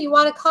per ticket, you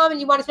want to come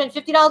and you want to spend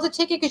 $50 a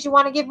ticket because you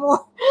want to give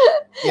more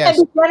Yes.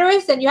 and be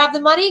generous and you have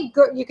the money,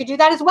 you could do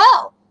that as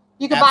well.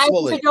 You can buy a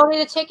ticket,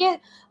 donate a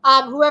ticket.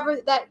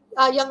 Whoever that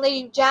young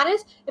lady,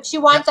 Janice, if she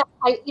wants,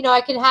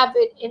 I can have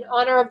it in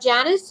honor of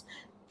Janice.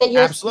 That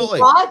you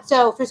bought.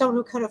 So for someone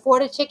who can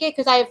afford a ticket,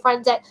 because I have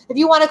friends that if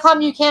you want to come,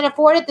 you can't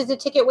afford it. There's a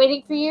ticket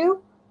waiting for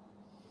you.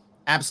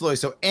 Absolutely.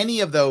 So any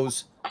of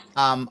those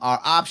are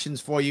options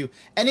for you.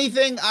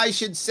 Anything I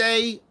should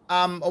say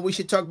or we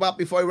should talk about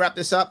before we wrap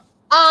this up,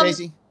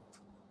 Stacey?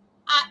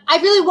 I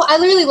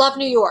really love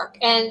New York,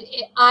 and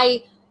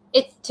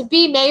to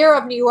be mayor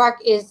of New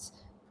York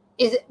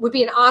would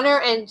be an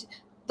honor, and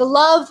the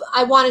love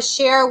I want to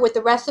share with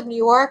the rest of New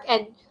York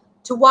and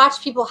to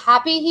watch people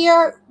happy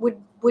here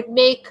I would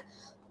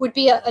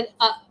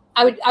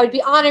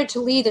be honored to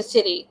lead a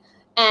city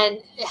and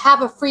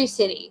have a free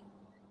city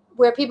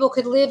where people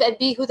could live and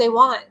be who they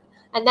want.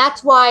 And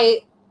that's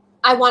why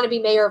I want to be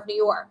mayor of New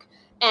York.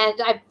 And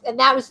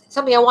that was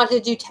something I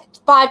wanted to do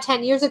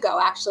 5-10 years ago,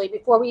 actually,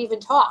 before we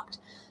even talked.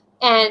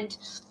 And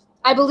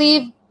I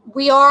believe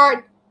we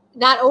are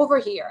not over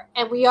here.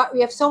 And we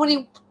have so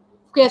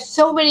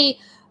many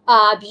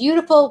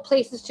beautiful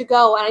places to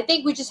go. And I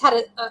think we just had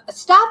a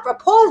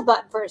pause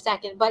button for a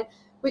second, but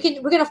we're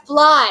going to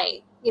fly,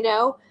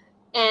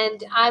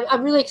 and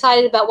I'm really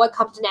excited about what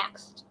comes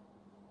next.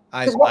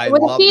 I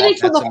love that.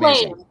 That's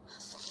amazing.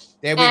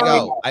 There we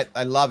go.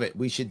 I love it.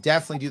 We should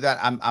definitely do that.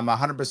 I'm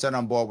 100%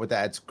 on board with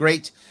that. It's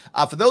great.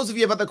 For those of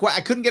you who have other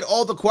questions, I couldn't get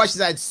all the questions.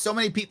 I had so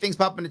many things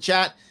pop in the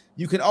chat.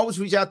 You can always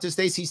reach out to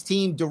Stacey's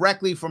team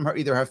directly from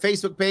either her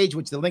Facebook page,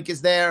 which the link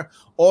is there,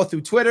 or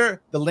through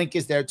Twitter. The link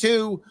is there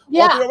too.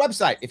 Or through her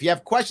website. If you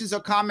have questions or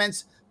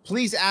comments,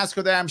 please ask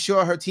her there. I'm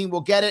sure her team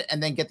will get it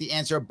and then get the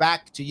answer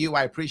back to you.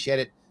 I appreciate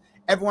it.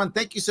 Everyone,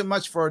 thank you so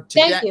much for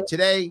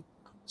today.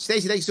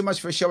 Stacey, thank you so much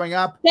for showing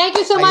up. Thank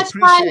you so much,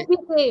 guys.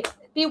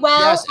 Be well.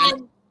 Yes,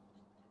 and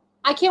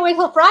I can't wait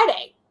till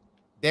Friday.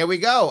 There we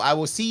go. I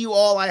will see you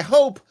all, I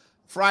hope,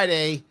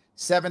 Friday,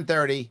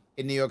 7:30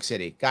 in New York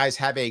City. Guys,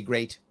 have a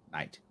great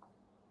night.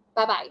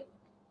 Bye-bye.